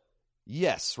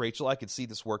 Yes, Rachel, I could see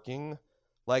this working.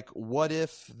 Like, what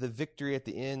if the victory at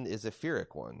the end is a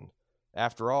Pyrrhic one?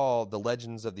 After all, the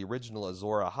legends of the original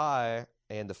Azor Ahai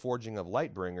and the forging of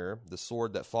Lightbringer, the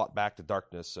sword that fought back the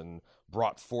darkness and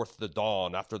brought forth the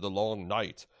dawn after the long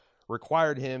night,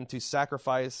 required him to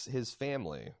sacrifice his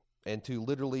family and to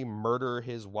literally murder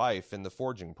his wife in the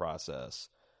forging process.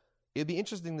 It'd be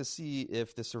interesting to see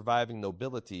if the surviving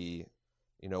nobility,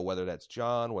 whether that's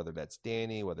Jon, whether that's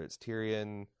Dany, whether it's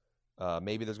Tyrion,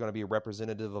 maybe there's going to be a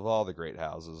representative of all the great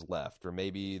houses left, or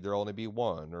maybe there'll only be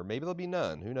one, or maybe there'll be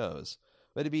none. Who knows?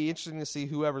 But it'd be interesting to see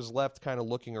whoever's left kind of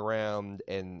looking around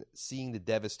and seeing the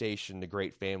devastation the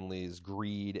great families'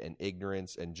 greed and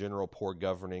ignorance and general poor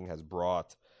governing has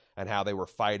brought, and how they were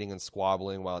fighting and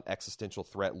squabbling while an existential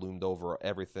threat loomed over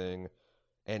everything,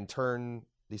 and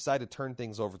decide to turn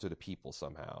things over to the people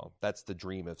somehow. That's the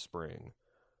dream of spring.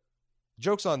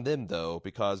 Joke's on them, though,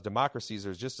 because democracies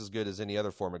are just as good as any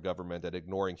other form of government at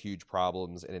ignoring huge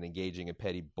problems and engaging in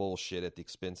petty bullshit at the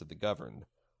expense of the governed.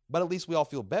 But at least we all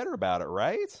feel better about it,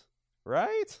 right?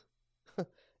 Right?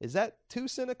 Is that too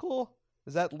cynical?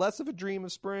 Is that less of a dream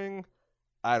of spring?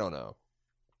 I don't know.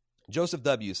 Joseph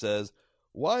W. says,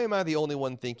 why am I the only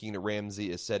one thinking that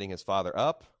Ramsay is setting his father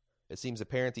up? It seems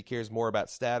apparent he cares more about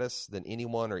status than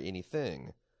anyone or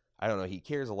anything. I don't know, he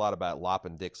cares a lot about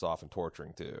lopping dicks off and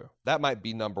torturing too. That might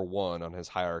be number one on his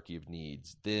hierarchy of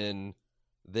needs. Then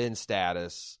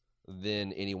status,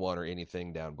 then anyone or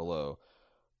anything down below.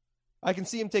 I can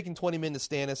see him taking 20 men to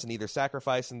Stannis and either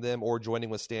sacrificing them or joining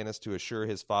with Stannis to assure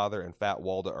his father and Fat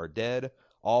Walda are dead,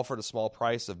 all for the small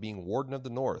price of being Warden of the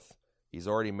North. He's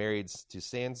already married to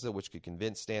Sansa, which could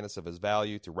convince Stannis of his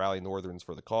value to rally Northerns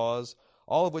for the cause,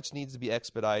 all of which needs to be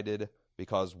expedited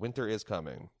because winter is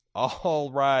coming.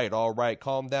 All right,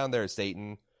 calm down there,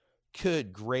 Satan.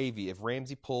 good gravy. If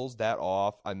Ramsay pulls that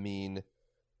off, I mean,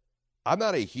 I'm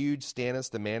not a huge Stannis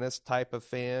the Manus type of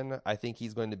fan. I think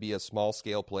he's going to be a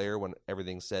small-scale player when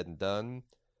everything's said and done.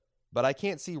 But I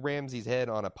can't see Ramsay's head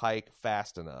on a pike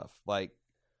fast enough. Like,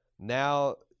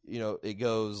 now, it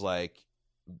goes like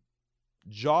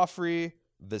Joffrey,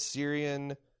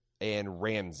 Viserion, and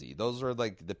Ramsay. Those are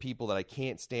like the people that I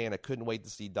can't stand. I couldn't wait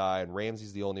to see die, and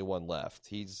Ramsay's the only one left.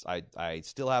 I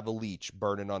still have a leech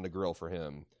burning on the grill for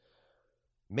him.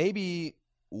 Maybe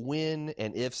when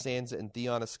and if Sansa and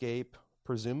Theon escape,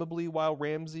 presumably while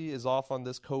Ramsay is off on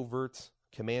this covert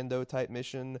commando type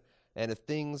mission, and if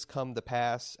things come to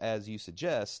pass as you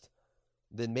suggest,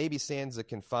 then maybe Sansa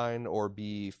can find or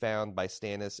be found by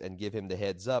Stannis and give him the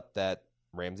heads up that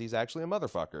Ramsay's actually a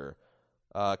motherfucker.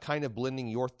 Kind of blending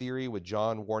your theory with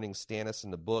Jon warning Stannis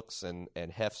in the books and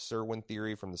Hef's Serwyn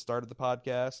theory from the start of the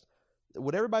podcast.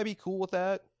 Would everybody be cool with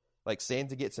that? Like,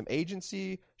 Sansa gets some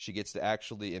agency. She gets to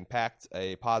actually impact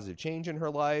a positive change in her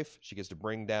life. She gets to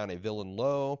bring down a villain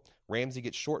low. Ramsay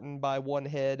gets shortened by one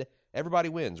head. Everybody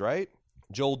wins, right?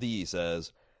 Joel D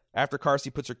says, after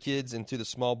Carsey puts her kids into the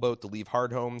small boat to leave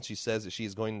Hardhome, she says that she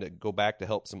is going to go back to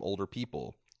help some older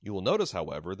people. You will notice,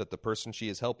 however, that the person she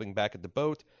is helping back at the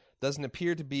boat doesn't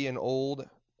appear to be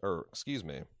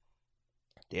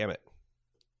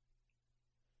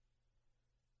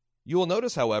You will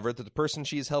notice, however, that the person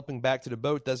she is helping back to the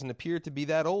boat doesn't appear to be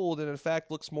that old and in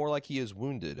fact looks more like he is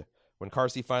wounded. When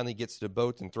Carsey finally gets to the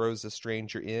boat and throws the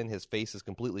stranger in, his face is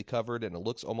completely covered and it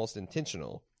looks almost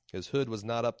intentional. His hood was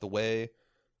not up the way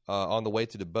on the way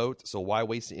to the boat, so why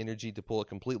waste the energy to pull it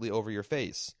completely over your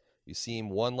face? You see him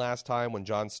one last time when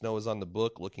Jon Snow is on the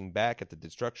book looking back at the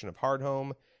destruction of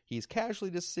Hardhome. He's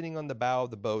casually just sitting on the bow of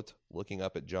the boat looking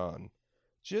up at Jon.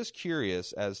 Just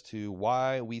curious as to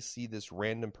why we see this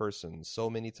random person so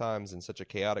many times in such a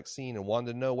chaotic scene and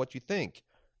wanted to know what you think.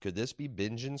 Could this be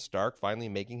Benjen Stark finally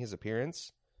making his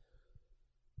appearance?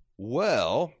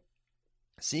 Well,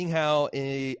 seeing how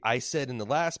I said in the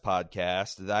last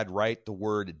podcast that I'd write the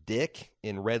word dick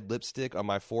in red lipstick on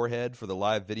my forehead for the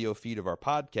live video feed of our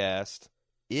podcast,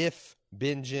 if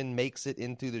Benjen makes it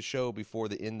into the show before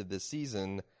the end of this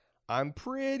season, I'm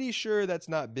pretty sure that's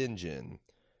not Benjen.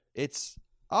 It's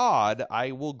odd,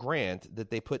 I will grant, that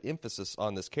they put emphasis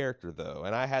on this character, though.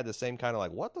 And I had the same kind of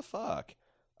like, what the fuck?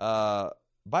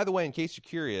 By the way, in case you're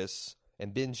curious,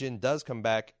 and Benjen does come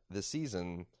back this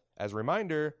season, as a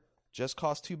reminder, just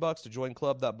costs $2 to join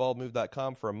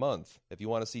club.baldmove.com for a month if you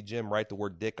want to see Jim write the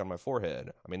word dick on my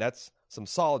forehead. I mean, that's some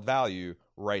solid value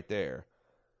right there.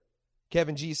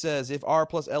 Kevin G says, if R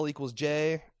plus L equals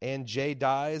J, and J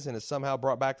dies and is somehow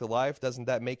brought back to life, doesn't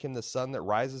that make him the sun that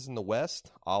rises in the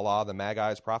west, a la the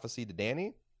Maggai's prophecy to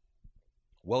Dany?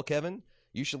 Well, Kevin,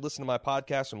 you should listen to my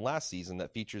podcast from last season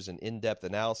that features an in-depth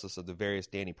analysis of the various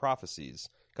Dany prophecies,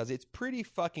 because it's pretty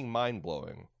fucking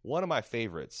mind-blowing. One of my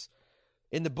favorites.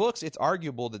 In the books, it's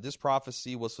arguable that this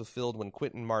prophecy was fulfilled when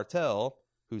Quentyn Martell,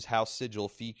 whose house sigil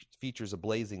features a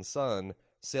blazing sun,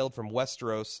 sailed from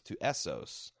Westeros to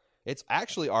Essos. It's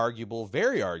actually arguable,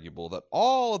 very arguable, that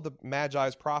all of the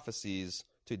Magi's prophecies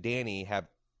to Dany have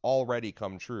already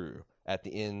come true at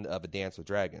the end of A Dance with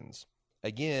Dragons.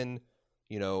 Again,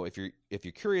 if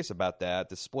you're curious about that,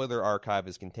 the spoiler archive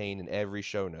is contained in every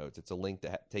show notes. It's a link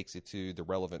that takes you to the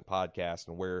relevant podcast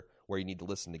and where you need to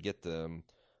listen to get them.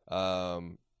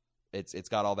 It's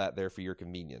got all that there for your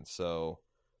convenience, so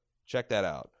check that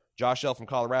out. Josh L. from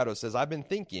Colorado says, I've been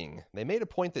thinking. They made a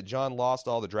point that Jon lost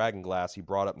all the dragon glass he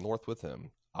brought up north with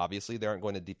him. Obviously, they aren't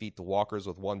going to defeat the walkers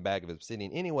with one bag of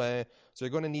obsidian anyway, so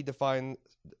they're going to need to find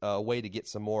a way to get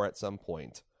some more at some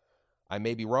point. I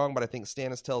may be wrong, but I think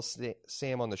Stannis tells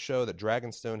Sam on the show that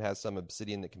Dragonstone has some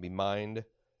obsidian that can be mined,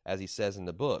 as he says in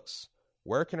the books.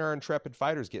 Where can our intrepid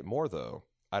fighters get more, though?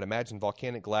 I'd imagine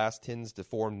volcanic glass tends to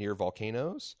form near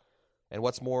volcanoes. And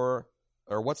what's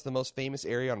the most famous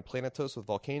area on Planetos with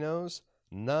volcanoes?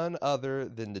 None other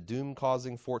than the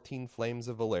doom-causing 14 Flames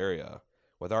of Valyria.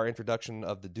 With our introduction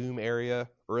of the Doom area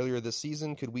earlier this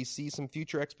season, could we see some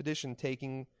future expedition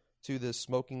taking to the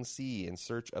Smoking Sea in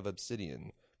search of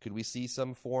obsidian? Could we see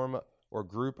some form or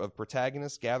group of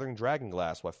protagonists gathering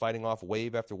dragonglass while fighting off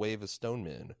wave after wave of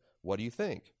stonemen? What do you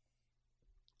think?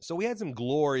 So we had some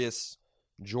glorious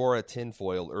Jorah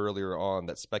tinfoil earlier on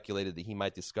that speculated that he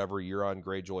might discover Euron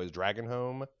Greyjoy's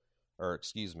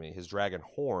his dragon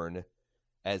horn,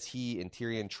 as he and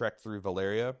Tyrion trekked through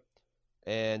Valyria.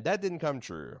 And that didn't come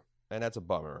true, and that's a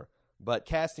bummer. But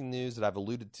casting news that I've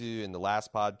alluded to in the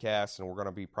last podcast, and we're going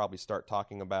to be probably start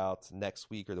talking about next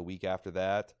week or the week after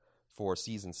that for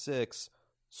Season 6,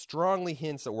 strongly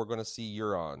hints that we're going to see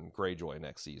Euron Greyjoy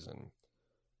next season.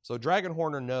 So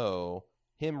Dragonhorn or no,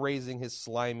 him raising his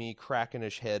slimy,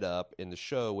 krakenish head up in the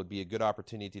show would be a good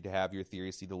opportunity to have your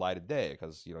theory see the light of day,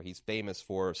 because, you know, he's famous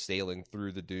for sailing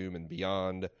through the Doom and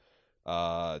beyond.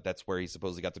 That's where he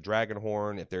supposedly got the dragon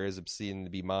horn. If there is obsidian to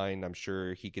be mined, I'm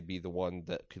sure he could be the one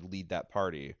that could lead that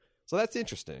party. So that's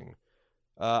interesting.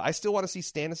 I still want to see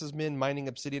Stannis' men mining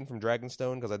obsidian from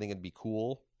Dragonstone, because I think it'd be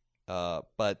cool.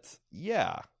 But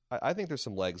yeah, I think there's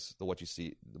some legs to what you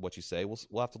say.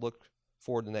 We'll have to look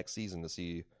forward to next season to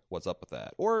see what's up with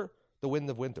that, or the Wind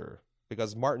of Winter,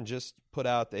 because Martin just put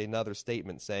out another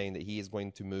statement saying that he is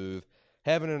going to move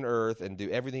heaven and earth and do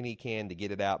everything he can to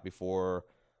get it out before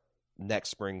next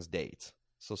spring's date.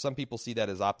 So some people see that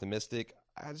as optimistic.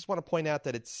 I just want to point out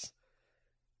that it's,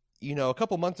 you know, a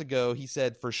couple months ago he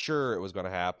said for sure it was going to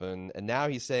happen, and now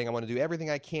he's saying I want to do everything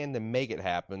I can to make it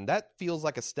happen. That feels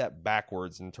like a step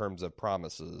backwards in terms of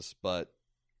promises, but,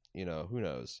 you know, who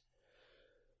knows.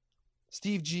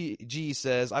 Steve G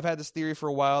says, I've had this theory for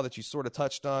a while that you sort of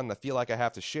touched on, and I feel like I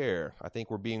have to share. I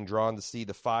think we're being drawn to see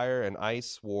the fire and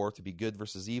ice war to be good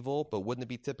versus evil, but wouldn't it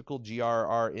be typical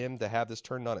GRRM to have this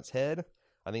turned on its head?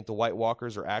 I think the White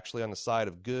Walkers are actually on the side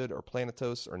of good or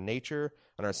Planetos or nature,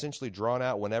 and are essentially drawn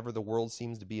out whenever the world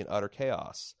seems to be in utter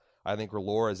chaos. I think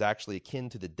R'hllor is actually akin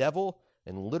to the devil,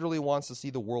 and literally wants to see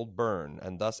the world burn,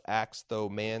 and thus acts through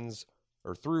man's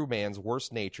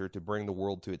worst nature to bring the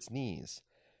world to its knees.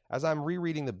 As I'm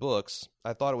rereading the books,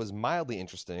 I thought it was mildly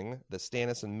interesting that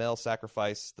Stannis and Mel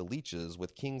sacrificed the leeches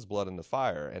with king's blood in the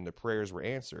fire, and the prayers were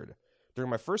answered. During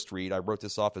my first read, I wrote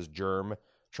this off as Germ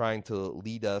trying to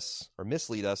lead us or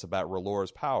mislead us about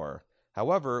R'hllor's power.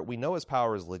 However, we know his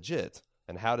power is legit,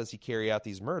 and how does he carry out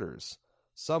these murders?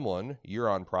 Someone,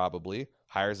 Euron probably,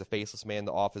 hires a faceless man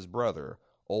to off his brother.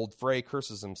 Old Frey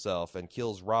curses himself and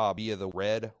kills Robb via the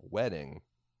Red Wedding.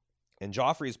 And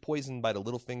Joffrey is poisoned by the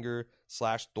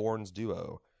Littlefinger/Thorns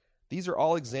duo. These are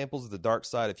all examples of the dark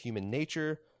side of human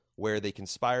nature, where they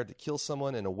conspire to kill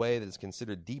someone in a way that is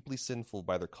considered deeply sinful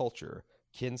by their culture.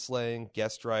 Kinslaying,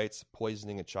 guest rights,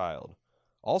 poisoning a child.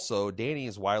 Also, Dany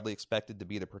is widely expected to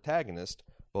be the protagonist,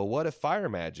 but what if fire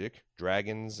magic,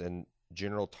 dragons, and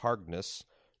General Targnus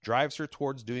drives her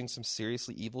towards doing some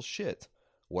seriously evil shit?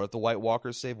 What if the White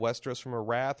Walkers save Westeros from her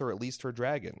wrath, or at least her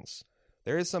dragons?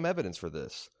 There is some evidence for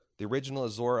this. The original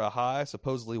Azor Ahai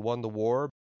supposedly won the war.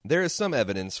 There is some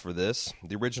evidence for this.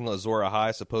 The original Azor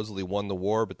Ahai supposedly won the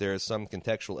war, but there is some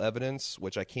contextual evidence,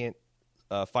 which I can't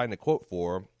find a quote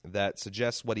for, that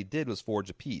suggests what he did was forge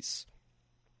a peace.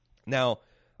 Now,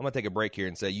 I'm going to take a break here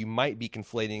and say you might be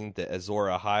conflating the Azor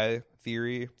Ahai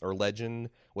theory or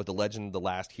legend with the legend of the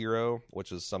last hero,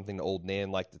 which is something the old Nan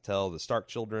liked to tell the Stark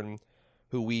children,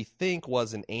 who we think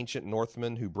was an ancient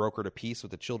Northman who brokered a peace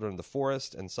with the children of the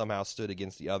forest and somehow stood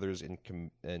against the others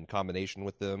in combination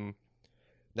with them.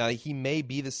 Now, he may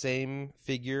be the same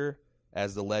figure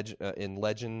as the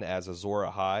legend as Azor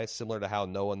Ahai, similar to how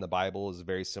Noah in the Bible is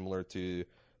very similar to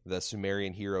the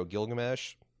Sumerian hero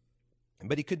Gilgamesh.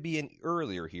 But he could be an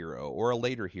earlier hero, or a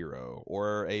later hero,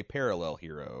 or a parallel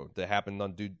hero that happened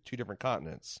on two different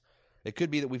continents. It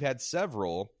could be that we've had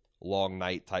several Long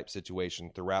Night type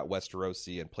situations throughout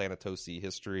Westerosi and Planetosi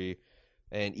history,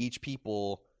 and each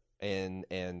people and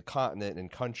continent and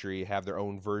country have their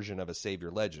own version of a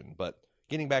savior legend. But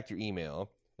getting back to your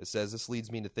email, it says, this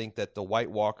leads me to think that the White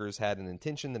Walkers had an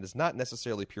intention that is not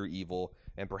necessarily pure evil,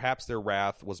 and perhaps their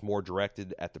wrath was more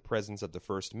directed at the presence of the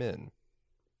First Men.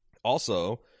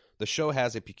 Also, the show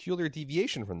has a peculiar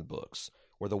deviation from the books,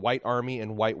 where the White Army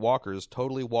and White Walkers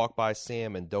totally walk by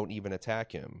Sam and don't even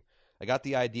attack him. I got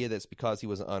the idea that it's because he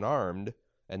was unarmed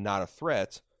and not a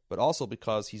threat, but also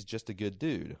because he's just a good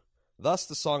dude. Thus,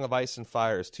 the Song of Ice and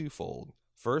Fire is twofold.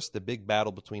 First, the big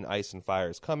battle between ice and fire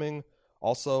is coming.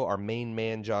 Also, our main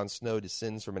man, Jon Snow,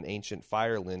 descends from an ancient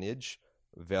fire lineage,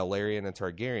 Valyrian and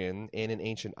Targaryen, and an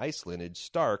ancient ice lineage,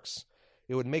 Starks.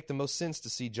 It would make the most sense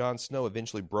to see Jon Snow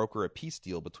eventually broker a peace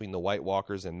deal between the White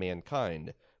Walkers and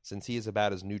mankind, since he is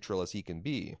about as neutral as he can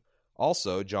be.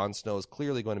 Also, Jon Snow is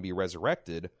clearly going to be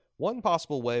resurrected. One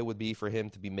possible way would be for him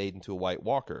to be made into a White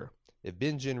Walker. If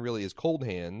Benjen really is cold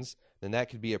hands, then that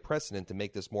could be a precedent to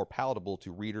make this more palatable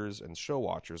to readers and show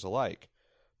watchers alike.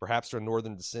 Perhaps their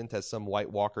northern descent has some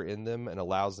White Walker in them and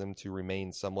allows them to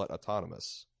remain somewhat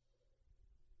autonomous.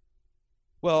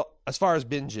 Well, as far as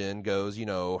Benjen goes, you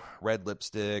know, red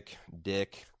lipstick,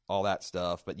 dick, all that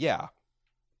stuff. But yeah,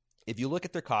 if you look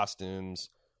at their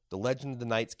costumes, the legend of the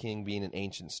Night's King being an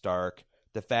ancient Stark,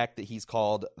 the fact that he's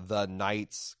called the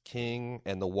Night's King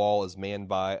and the wall is manned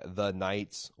by the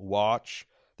Night's Watch,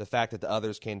 the fact that the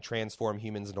others can transform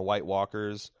humans into White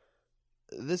Walkers,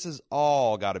 this has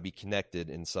all got to be connected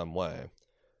in some way.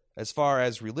 As far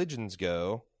as religions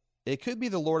go, It could be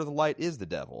the Lord of the Light is the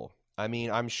devil. I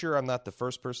mean, I'm sure I'm not the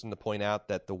first person to point out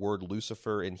that the word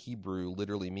Lucifer in Hebrew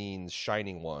literally means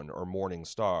shining one or morning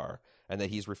star, and that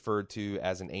he's referred to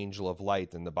as an angel of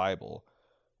light in the Bible.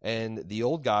 And the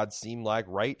old gods seem like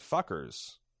right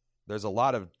fuckers. There's a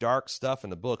lot of dark stuff in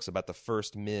the books about the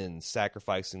first men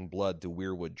sacrificing blood to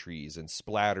weirwood trees and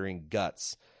splattering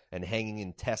guts and hanging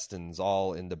intestines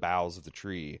all in the boughs of the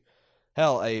tree.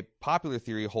 Hell, a popular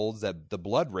theory holds that the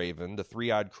blood raven, the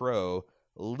three-eyed crow,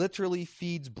 literally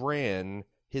feeds Bran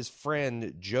his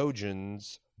friend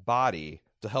Jojen's body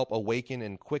to help awaken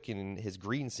and quicken his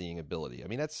green-seeing ability. I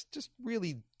mean, that's just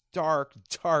really dark,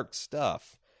 dark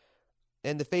stuff.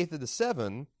 And the Faith of the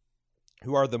Seven,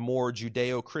 who are the more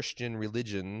Judeo-Christian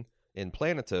religion in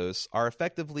Planetos, are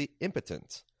effectively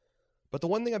impotent. But the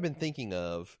one thing I've been thinking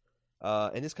of,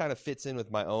 and this kind of fits in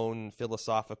with my own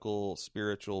philosophical,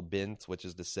 spiritual bent, which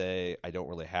is to say I don't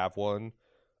really have one,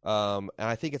 and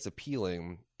I think it's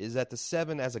appealing, is that the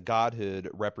seven as a godhood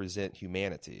represent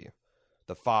humanity.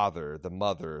 The father, the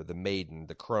mother, the maiden,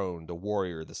 the crone, the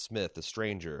warrior, the smith, the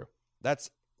stranger.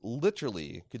 That's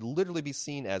could literally be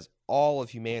seen as all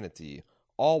of humanity,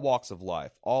 all walks of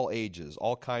life, all ages,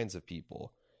 all kinds of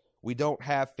people. We don't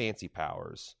have fancy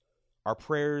powers. Our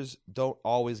prayers don't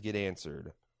always get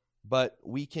answered. But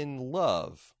we can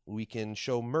love, we can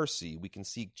show mercy, we can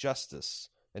seek justice.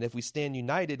 And if we stand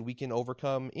united, we can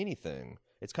overcome anything.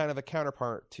 It's kind of a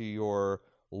counterpart to your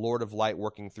Lord of Light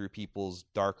working through people's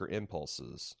darker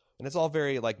impulses. And it's all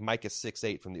very like Micah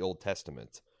 6:8 from the Old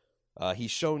Testament.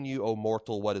 He's shown you, O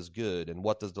mortal, what is good, and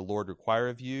what does the Lord require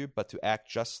of you, but to act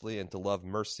justly and to love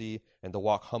mercy and to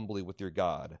walk humbly with your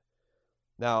God.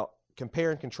 Now,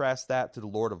 compare and contrast that to the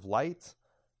Lord of Light,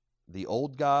 the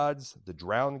old gods, the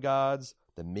drowned gods,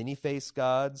 the many-faced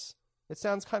gods. It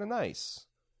sounds kind of nice.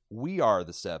 We are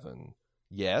the seven.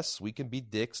 Yes, we can be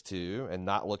dicks too, and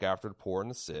not look after the poor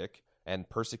and the sick, and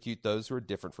persecute those who are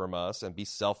different from us, and be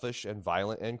selfish and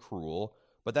violent and cruel,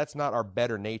 but that's not our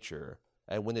better nature.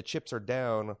 And when the chips are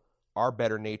down, our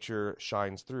better nature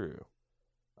shines through.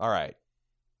 All right,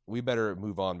 we better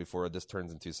move on before this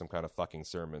turns into some kind of fucking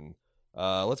sermon.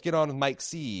 Let's get on with Mike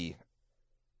C.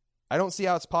 I don't see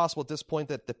how it's possible at this point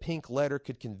that the pink letter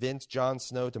could convince Jon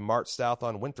Snow to march south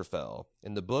on Winterfell.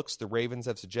 In the books, the Ravens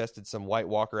have suggested some White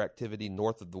Walker activity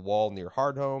north of the Wall near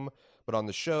Hardhome, but on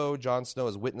the show, Jon Snow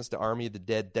has witnessed the army of the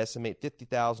dead decimate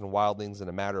 50,000 wildlings in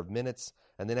a matter of minutes,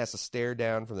 and then has to stare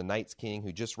down from the Night's King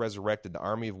who just resurrected the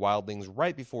army of wildlings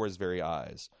right before his very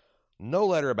eyes. No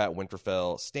letter about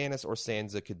Winterfell, Stannis, or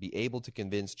Sansa could be able to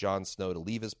convince Jon Snow to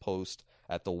leave his post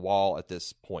at the Wall at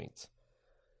this point.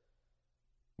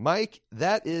 Mike,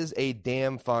 that is a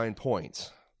damn fine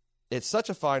point. It's such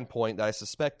a fine point that I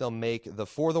suspect they'll make the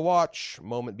For the Watch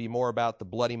moment be more about the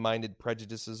bloody-minded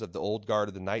prejudices of the old guard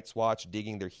of the Night's Watch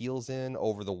digging their heels in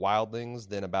over the wildlings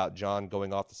than about Jon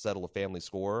going off to settle a family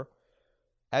score.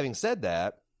 Having said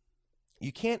that,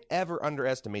 you can't ever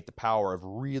underestimate the power of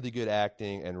really good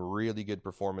acting and really good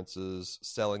performances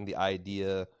selling the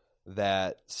idea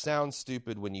that sounds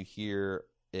stupid when you hear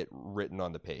it written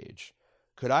on the page.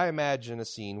 Could I imagine a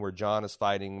scene where Jon is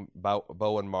fighting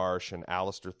Bowen Marsh and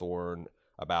Alistair Thorne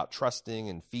about trusting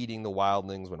and feeding the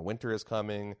wildlings when winter is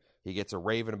coming? He gets a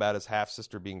raven about his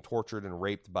half-sister being tortured and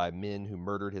raped by men who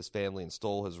murdered his family and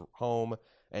stole his home,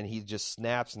 and he just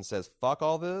snaps and says, fuck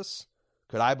all this?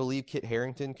 Could I believe Kit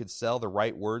Harington could sell the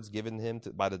right words given him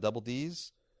by the Double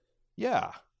Ds?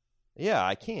 Yeah,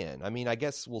 I can. I mean, I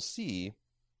guess we'll see.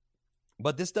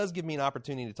 But this does give me an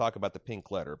opportunity to talk about the pink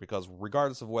letter, because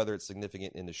regardless of whether it's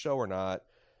significant in the show or not,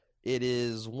 it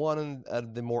is one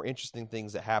of the more interesting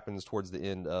things that happens towards the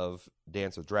end of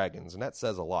Dance with Dragons, and that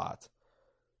says a lot.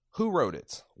 Who wrote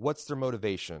it? What's their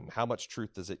motivation? How much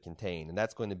truth does it contain? And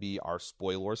that's going to be our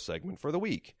spoiler segment for the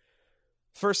week.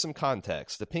 First, some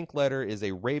context. The pink letter is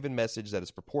a Raven message that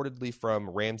is purportedly from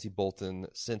Ramsay Bolton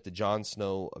sent to Jon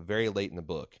Snow very late in the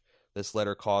book. This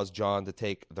letter caused Jon to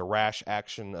take the rash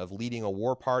action of leading a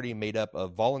war party made up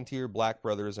of volunteer Black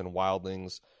Brothers and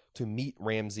wildlings to meet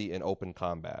Ramsay in open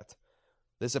combat.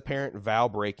 This apparent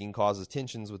vow-breaking causes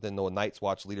tensions within the Night's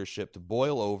Watch leadership to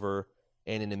boil over,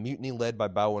 and in a mutiny led by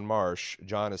Bowen Marsh,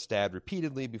 Jon is stabbed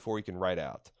repeatedly before he can ride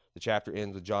out. The chapter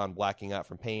ends with Jon blacking out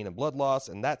from pain and blood loss,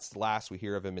 and that's the last we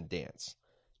hear of him in Dance.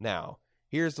 Now,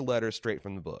 here's the letter straight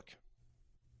from the book.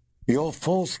 Your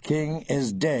false king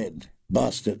is dead,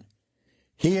 bastard.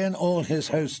 He and all his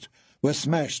host were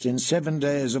smashed in 7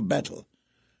 days of battle.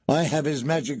 I have his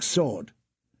magic sword.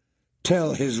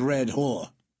 Tell his red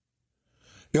whore.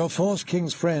 Your false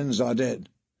king's friends are dead,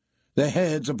 their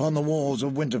heads upon the walls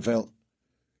of Winterfell.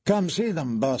 Come see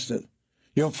them, bastard.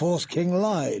 Your false king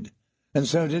lied, and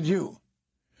so did you.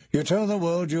 You tell the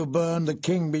world you burned the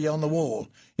king beyond the wall.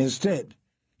 Instead,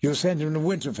 you send him to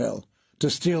Winterfell to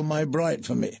steal my bride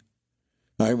from me.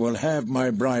 I will have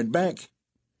my bride back.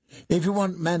 If you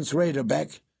want Mance Rayder back,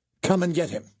 come and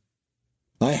get him.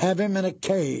 I have him in a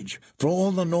cage for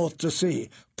all the North to see,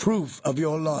 proof of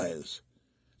your lies.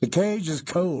 The cage is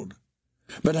cold,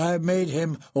 but I have made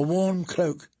him a warm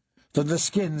cloak for the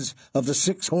skins of the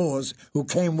 6 whores who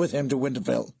came with him to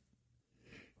Winterfell.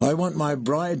 I want my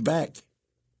bride back.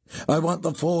 I want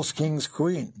the false king's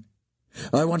queen.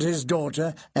 I want his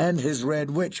daughter and his red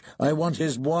witch. I want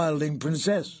his wildling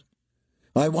princess.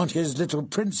 I want his little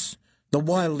prince, the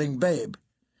wildling babe.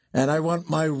 And I want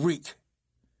my reek.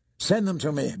 Send them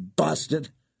to me, bastard,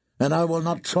 and I will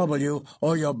not trouble you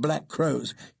or your black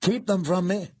crows. Keep them from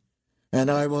me, and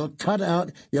I will cut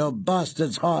out your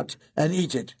bastard's heart and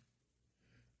eat it.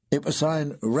 It was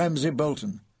signed Ramsay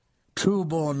Bolton,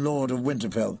 true-born Lord of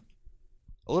Winterfell.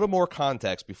 A little more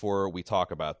context before we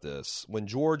talk about this. When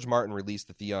George Martin released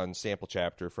the Theon sample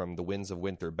chapter from The Winds of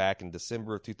Winter back in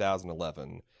December of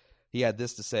 2011, he had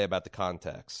this to say about the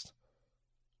context.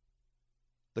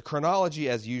 The chronology,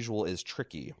 as usual, is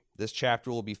tricky. This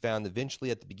chapter will be found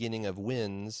eventually at the beginning of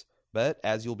Winds, but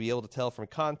as you'll be able to tell from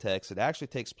context, it actually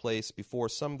takes place before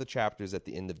some of the chapters at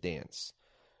the end of Dance.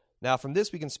 Now, from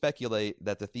this, we can speculate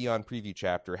that the Theon preview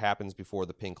chapter happens before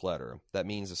the Pink Letter. That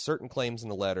means that certain claims in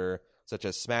the letter, such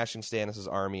as smashing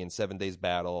Stannis' army in 7 days'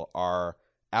 battle, are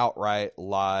outright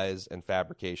lies and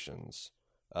fabrications.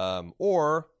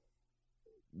 Or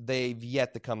they've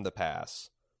yet to come to pass.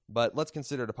 But let's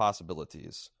consider the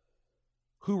possibilities.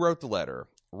 Who wrote the letter?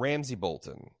 Ramsay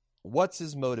Bolton. What's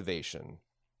his motivation?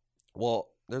 Well,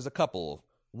 there's a couple.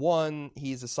 One,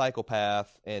 he's a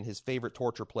psychopath, and his favorite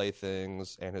torture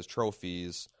playthings and his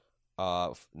trophies,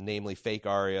 namely Fake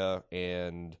Arya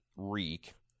and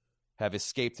Reek, have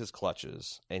escaped his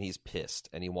clutches, and he's pissed,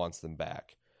 and he wants them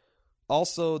back.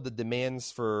 Also, the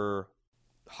demands for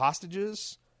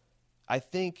hostages, I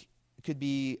think, could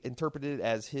be interpreted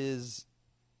as his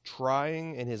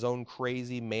trying in his own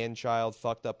crazy man-child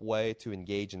fucked up way to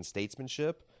engage in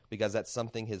statesmanship, because that's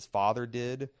something his father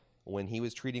did when he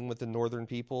was treating with the northern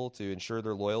people to ensure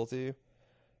their loyalty.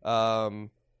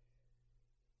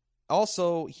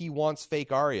 Also, he wants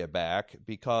Fake Arya back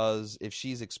because if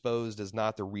she's exposed as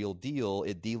not the real deal,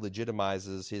 it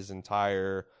delegitimizes his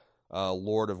entire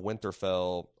Lord of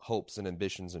Winterfell hopes and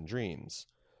ambitions and dreams.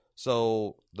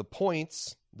 So the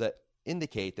points that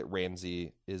indicate that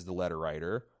Ramsay is the letter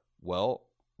writer, well,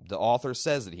 the author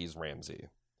says that he's Ramsay,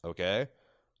 okay?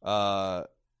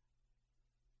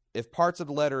 If parts of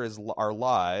the letter are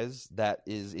lies, that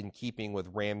is in keeping with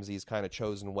Ramsay's kind of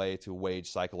chosen way to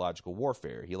wage psychological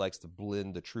warfare. He likes to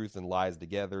blend the truth and lies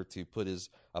together to put his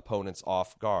opponents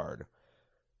off guard.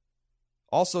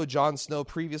 Also, Jon Snow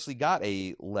previously got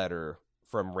a letter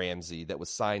from Ramsay that was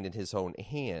signed in his own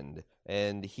hand,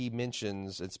 and he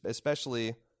mentions,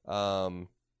 especially that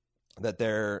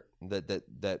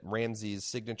Ramsay's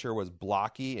signature was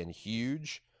blocky and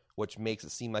huge, which makes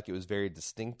it seem like it was very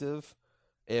distinctive.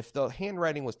 If the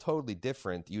handwriting was totally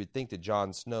different, you would think that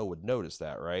Jon Snow would notice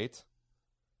that, right?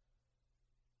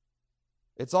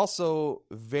 It's also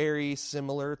very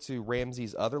similar to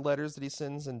Ramsay's other letters that he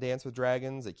sends in Dance with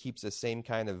Dragons. It keeps the same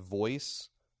kind of voice,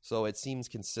 so it seems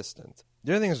consistent.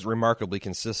 The other thing that's remarkably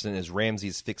consistent is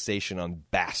Ramsay's fixation on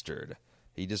bastard.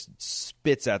 He just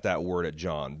spits out that word at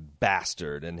Jon,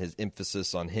 bastard, and his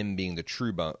emphasis on him being the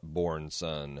true-born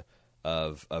son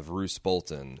of Roose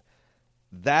Bolton.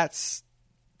 That's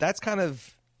kind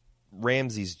of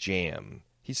Ramsay's jam.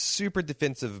 He's super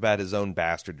defensive about his own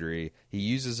bastardry. He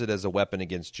uses it as a weapon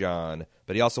against Jon,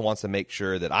 but he also wants to make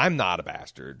sure that I'm not a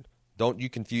bastard. Don't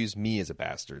you confuse me as a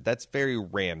bastard. That's very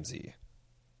Ramsay.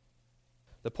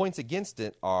 The points against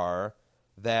it are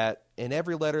that in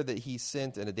every letter that he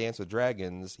sent in A Dance with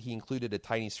Dragons, he included a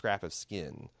tiny scrap of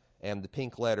skin, and the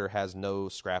pink letter has no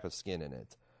scrap of skin in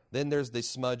it. Then there's the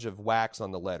smudge of wax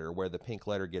on the letter where the pink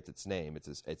letter gets its name.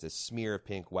 It's a smear of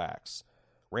pink wax.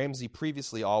 Ramsay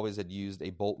previously always had used a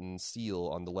Bolton seal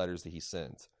on the letters that he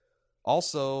sent.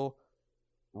 Also,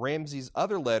 Ramsay's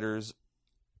other letters,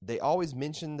 they always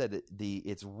mention that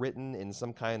it's written in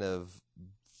some kind of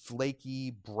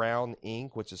flaky brown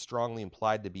ink, which is strongly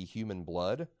implied to be human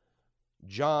blood.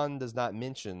 Jon does not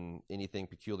mention anything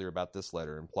peculiar about this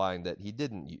letter, implying that he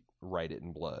didn't write it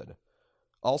in blood.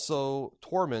 Also,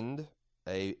 Tormund,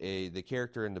 the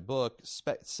character in the book,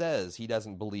 says he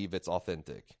doesn't believe it's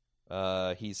authentic.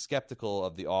 He's skeptical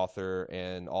of the author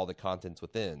and all the contents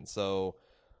within. So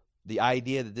the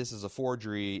idea that this is a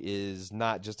forgery is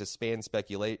not just a fan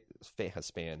speculation.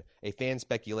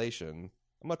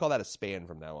 I'm going to call that a span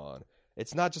from now on.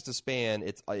 it's not just a span,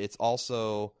 it's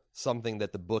also something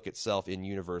that the book itself in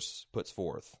universe puts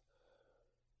forth.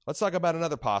 Let's talk about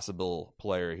another possible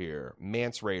player here,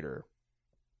 Mance Rayder.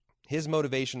 His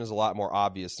motivation is a lot more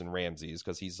obvious than Ramsay's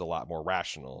because he's a lot more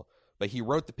rational. But he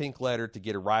wrote the Pink Letter to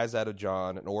get a rise out of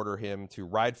Jon and order him to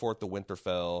ride forth to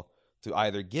Winterfell to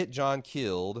either get Jon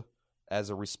killed as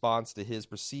a response to his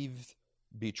perceived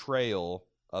betrayal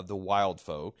of the wild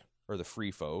folk, or the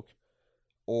free folk,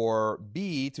 or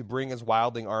B, to bring his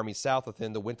wildling army south with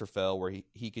him to Winterfell where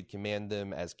he could command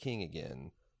them as king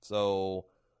again. So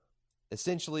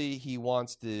essentially he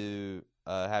wants to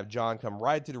have Jon come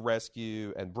ride to the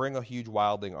rescue and bring a huge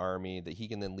wildling army that he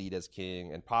can then lead as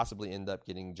king and possibly end up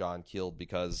getting Jon killed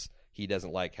because he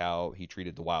doesn't like how he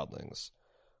treated the wildlings.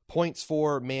 Points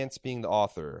for Mance being the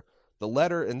author. The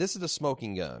letter, and this is a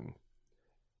smoking gun,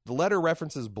 the letter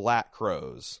references black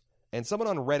crows. And someone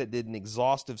on Reddit did an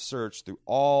exhaustive search through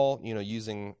all,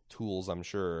 using tools, I'm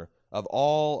sure, of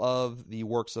all of the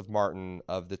works of Martin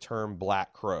of the term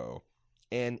black crow.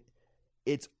 And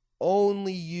it's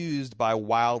only used by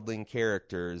wildling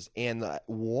characters, and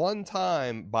one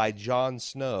time by Jon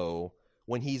Snow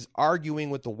when he's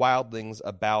arguing with the wildlings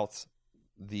about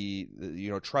the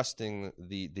trusting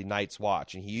the Night's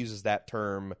Watch, and he uses that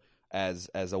term as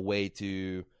a way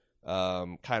to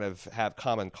kind of have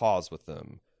common cause with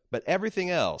them. But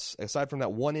everything else, aside from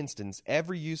that one instance,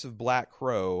 every use of black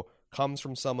crow comes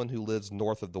from someone who lives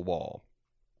north of the Wall,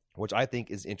 which I think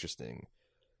is interesting.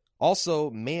 Also,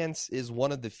 Mance is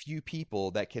one of the few people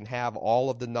that can have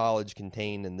all of the knowledge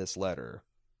contained in this letter.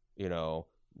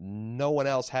 No one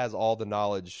else has all the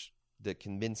knowledge that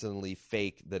convincingly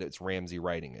fake that it's Ramsay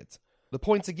writing it. The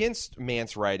points against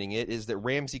Mance writing it is that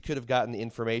Ramsay could have gotten the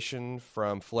information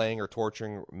from flaying or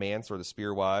torturing Mance or the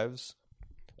Spearwives.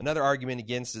 Another argument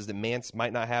against is that Mance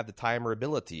might not have the time or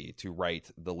ability to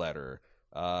write the letter.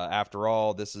 After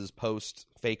all, this is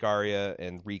post-fake Arya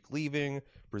and Reek leaving.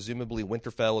 Presumably,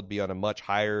 Winterfell would be on a much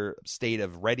higher state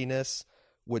of readiness.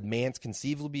 Would Mance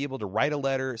conceivably be able to write a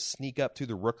letter, sneak up to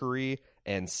the Rookery,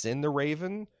 and send the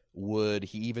Raven? Would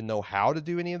he even know how to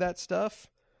do any of that stuff?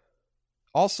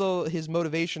 Also, his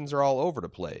motivations are all over the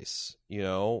place.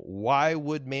 Why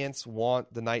would Mance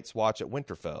want the Night's Watch at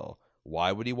Winterfell?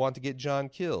 Why would he want to get Jon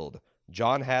killed?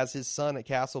 Jon has his son at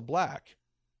Castle Black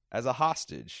as a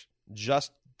hostage,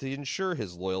 just to ensure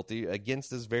his loyalty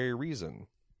against this very reason.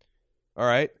 All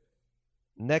right.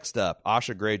 Next up,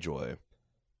 Asha Greyjoy.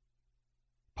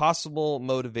 Possible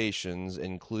motivations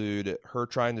include her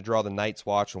trying to draw the Night's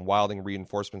Watch and wilding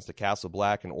reinforcements to Castle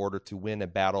Black in order to win a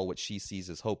battle which she sees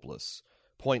as hopeless.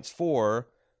 Points for,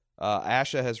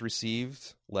 Asha has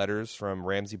received letters from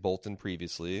Ramsay Bolton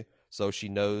previously, so she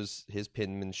knows his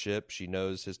penmanship, she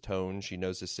knows his tone, she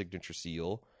knows his signature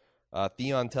seal.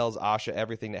 Theon tells Asha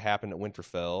everything that happened at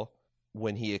Winterfell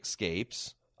when he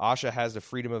escapes. Asha has the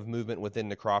freedom of movement within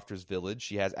the Crofters' village.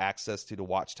 She has access to the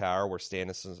Watchtower where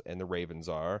Stannis and the Ravens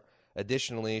are.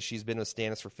 Additionally, she's been with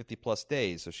Stannis for 50-plus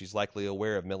days, so she's likely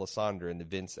aware of Melisandre and the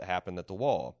events that happened at the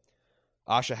Wall.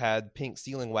 Asha had pink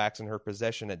sealing wax in her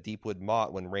possession at Deepwood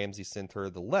Motte when Ramsay sent her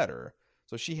the letter.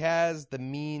 So she has the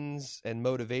means and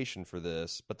motivation for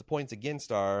this, but the points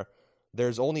against are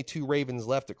there's only 2 ravens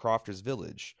left at Crofters'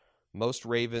 village. Most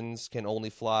ravens can only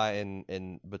fly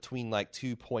in between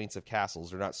 2 points of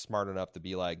castles. They're not smart enough to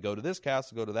be like, go to this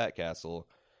castle, go to that castle.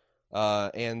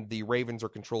 And the ravens are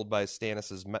controlled by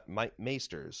Stannis'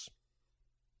 maesters.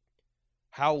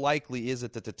 How likely is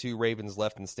it that the 2 ravens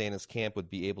left in Stannis' camp would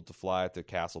be able to fly to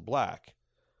Castle Black?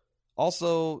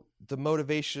 Also, the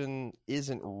motivation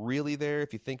isn't really there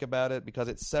if you think about it, because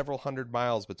it's several hundred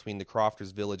miles between the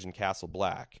Crofters' village and Castle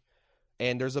Black.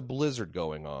 And there's a blizzard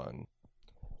going on.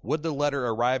 Would the letter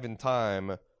arrive in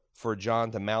time for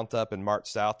Jon to mount up and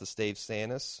march south to stave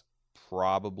Stannis?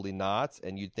 Probably not,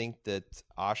 and you'd think that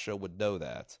Asha would know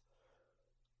that.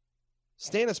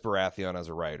 Stannis Baratheon as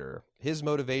a writer, his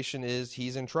motivation is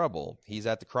he's in trouble. He's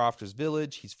at the Crofters'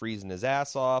 village, he's freezing his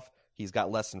ass off, he's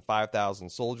got less than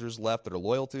 5,000 soldiers left that are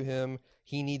loyal to him,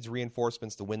 he needs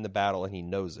reinforcements to win the battle, and he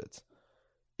knows it.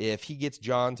 If he gets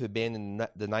Jon to abandon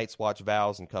the Night's Watch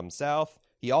vows and come south,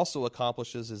 he also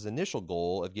accomplishes his initial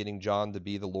goal of getting Jon to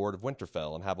be the Lord of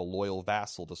Winterfell and have a loyal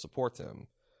vassal to support him.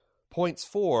 Points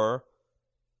for,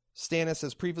 Stannis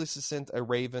has previously sent a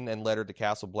raven and letter to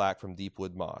Castle Black from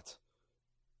Deepwood Motte.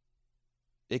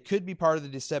 It could be part of the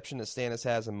deception that Stannis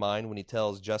has in mind when he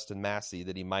tells Justin Massey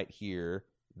that he might hear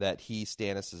that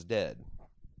Stannis, is dead.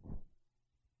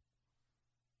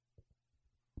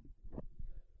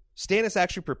 Stannis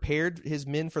actually prepared his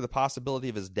men for the possibility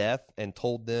of his death and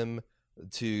told them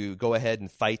to go ahead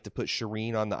and fight to put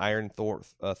Shireen on the Iron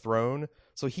Throne.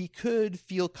 So he could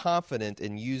feel confident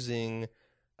in using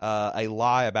a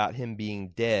lie about him being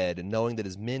dead, and knowing that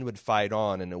his men would fight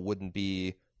on, and it wouldn't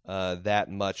be that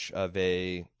much of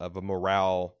a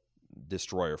morale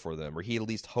destroyer for them, or he at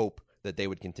least hope that they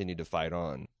would continue to fight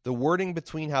on. The wording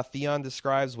between how Theon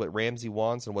describes what Ramsay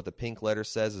wants and what the pink letter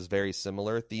says is very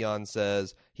similar. Theon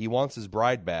says he wants his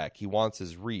bride back, he wants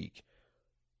his reek.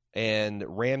 And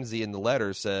Ramsay in the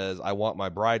letter says, I want my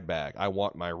bride back, I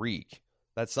want my reek.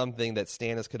 That's something that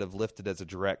Stannis could have lifted as a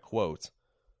direct quote.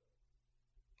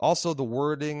 Also, the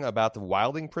wording about the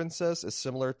Wildling Princess is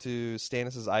similar to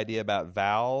Stannis' idea about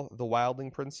Val, the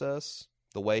Wildling Princess,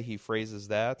 the way he phrases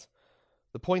that.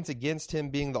 The points against him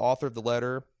being the author of the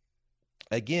letter,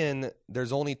 again,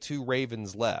 there's only 2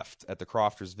 ravens left at the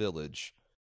Crofters' village.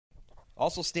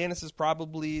 Also, Stannis is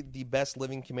probably the best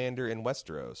living commander in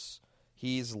Westeros.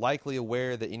 He's likely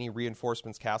aware that any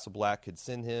reinforcements Castle Black could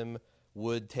send him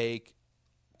would take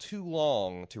too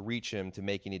long to reach him to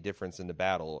make any difference in the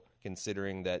battle,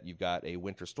 considering that you've got a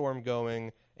winter storm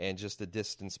going and just the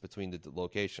distance between the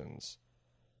locations.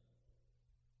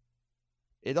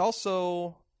 It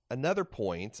also, another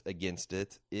point against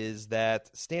it is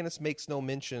that Stannis makes no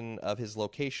mention of his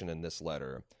location in this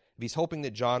letter. If he's hoping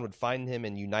that Jon would find him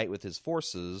and unite with his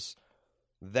forces,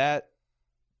 that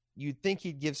you'd think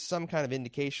he'd give some kind of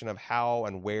indication of how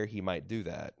and where he might do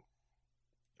that.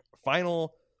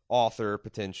 Final author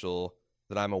potential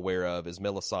that I'm aware of is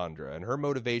Melisandre, and her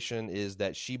motivation is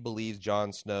that she believes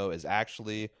Jon Snow is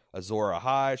actually Azor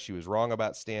Ahai. She was wrong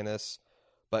about Stannis,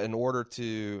 but in order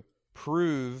to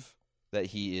prove that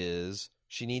he is,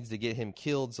 she needs to get him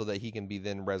killed so that he can be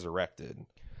then resurrected.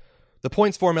 The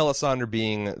points for Melisandre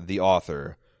being the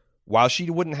author. While she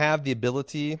wouldn't have the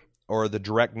ability or the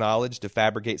direct knowledge to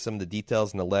fabricate some of the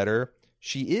details in the letter,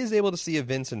 she is able to see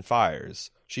events and fires.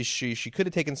 She could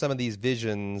have taken some of these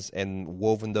visions and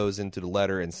woven those into the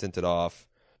letter and sent it off.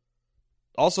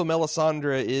 Also,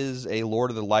 Melisandre is a Lord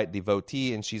of the Light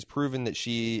devotee, and she's proven that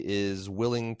she is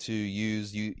willing to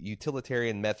use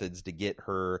utilitarian methods to get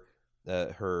her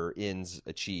ends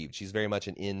achieved. She's very much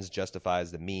an ends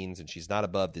justifies the means, and she's not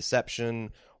above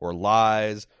deception or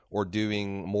lies or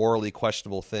doing morally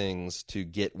questionable things to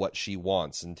get what she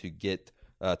wants and to get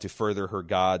to further her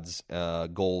God's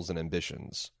goals and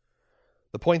ambitions.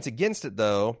 The points against it,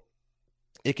 though,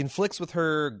 it conflicts with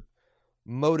her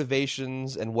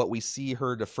motivations and what we see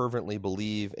her to fervently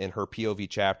believe in her POV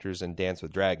chapters in Dance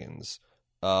with Dragons.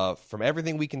 From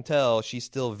everything we can tell, she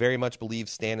still very much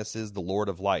believes Stannis is the Lord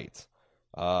of Light.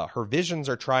 Her visions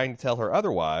are trying to tell her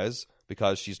otherwise,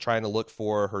 because she's trying to look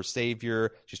for her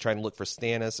savior, she's trying to look for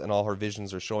Stannis, and all her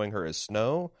visions are showing her as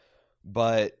Snow.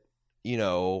 But,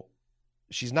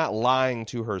 she's not lying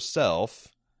to herself,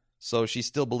 so she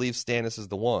still believes Stannis is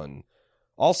the one.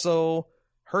 Also,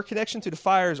 her connection to the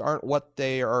fires aren't what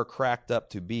they are cracked up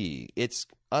to be. It's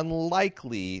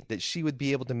unlikely that she would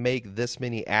be able to make this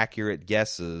many accurate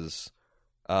guesses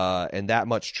and that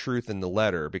much truth in the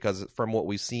letter, because from what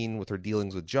we've seen with her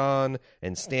dealings with Jon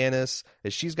and Stannis,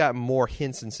 is she's got more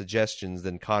hints and suggestions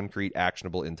than concrete,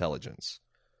 actionable intelligence.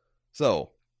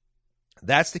 So,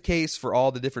 that's the case for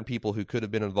all the different people who could have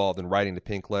been involved in writing the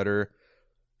pink letter.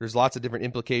 There's lots of different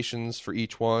implications for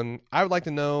each one. I would like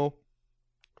to know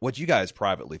what you guys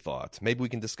privately thought. Maybe we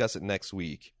can discuss it next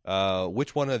week.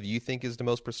 Which one of you think is the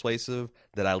most persuasive?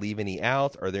 Did I leave any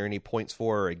out? Are there any points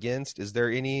for or against? Is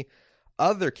there any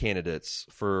other candidates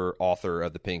for author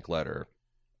of the pink letter?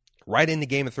 Write into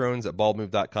Game of Thrones at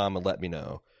baldmove.com and let me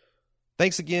know.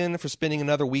 Thanks again for spending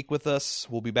another week with us.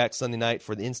 We'll be back Sunday night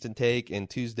for the Instant Take, and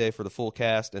Tuesday for the full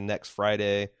cast, and next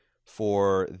Friday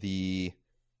for the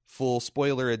full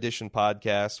spoiler edition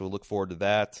podcast. We'll look forward to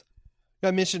that. I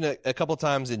mentioned a couple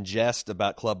times in jest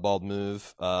about Club Bald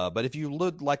Move, but if you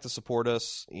would like to support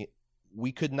us,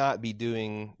 we could not be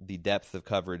doing the depth of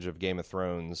coverage of Game of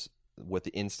Thrones with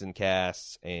the instant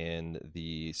casts and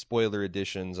the spoiler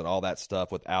editions and all that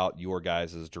stuff without your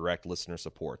guys' direct listener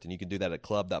support. And you can do that at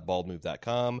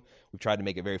club.baldmove.com. We've tried to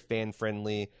make it very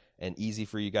fan-friendly and easy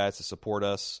for you guys to support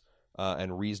us.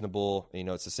 And reasonable.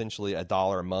 It's essentially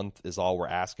 $1 a month is all we're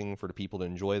asking for the people to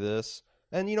enjoy this.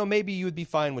 And, maybe you would be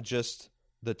fine with just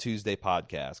the Tuesday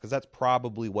podcast, because that's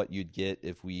probably what you'd get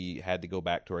if we had to go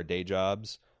back to our day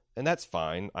jobs. And that's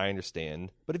fine. I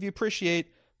understand. But if you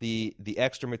appreciate the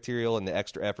extra material and the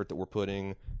extra effort that we're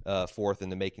putting forth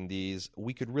into making these,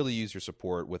 we could really use your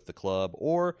support with the club.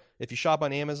 Or if you shop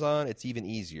on Amazon, it's even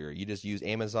easier. You just use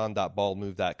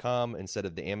amazon.baldmove.com instead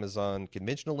of the Amazon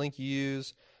conventional link you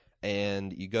use.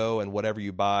 And you go, and whatever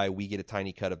you buy, we get a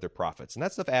tiny cut of their profits. And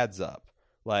that stuff adds up.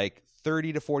 Like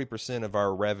 30 to 40% of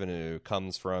our revenue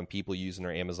comes from people using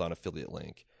our Amazon affiliate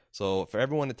link. So for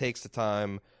everyone that takes the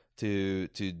time to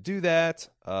do that,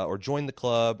 or join the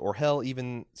club, or hell,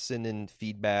 even send in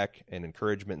feedback and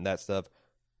encouragement and that stuff,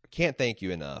 I can't thank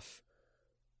you enough.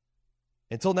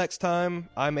 Until next time,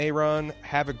 I'm Aaron.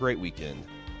 Have a great weekend.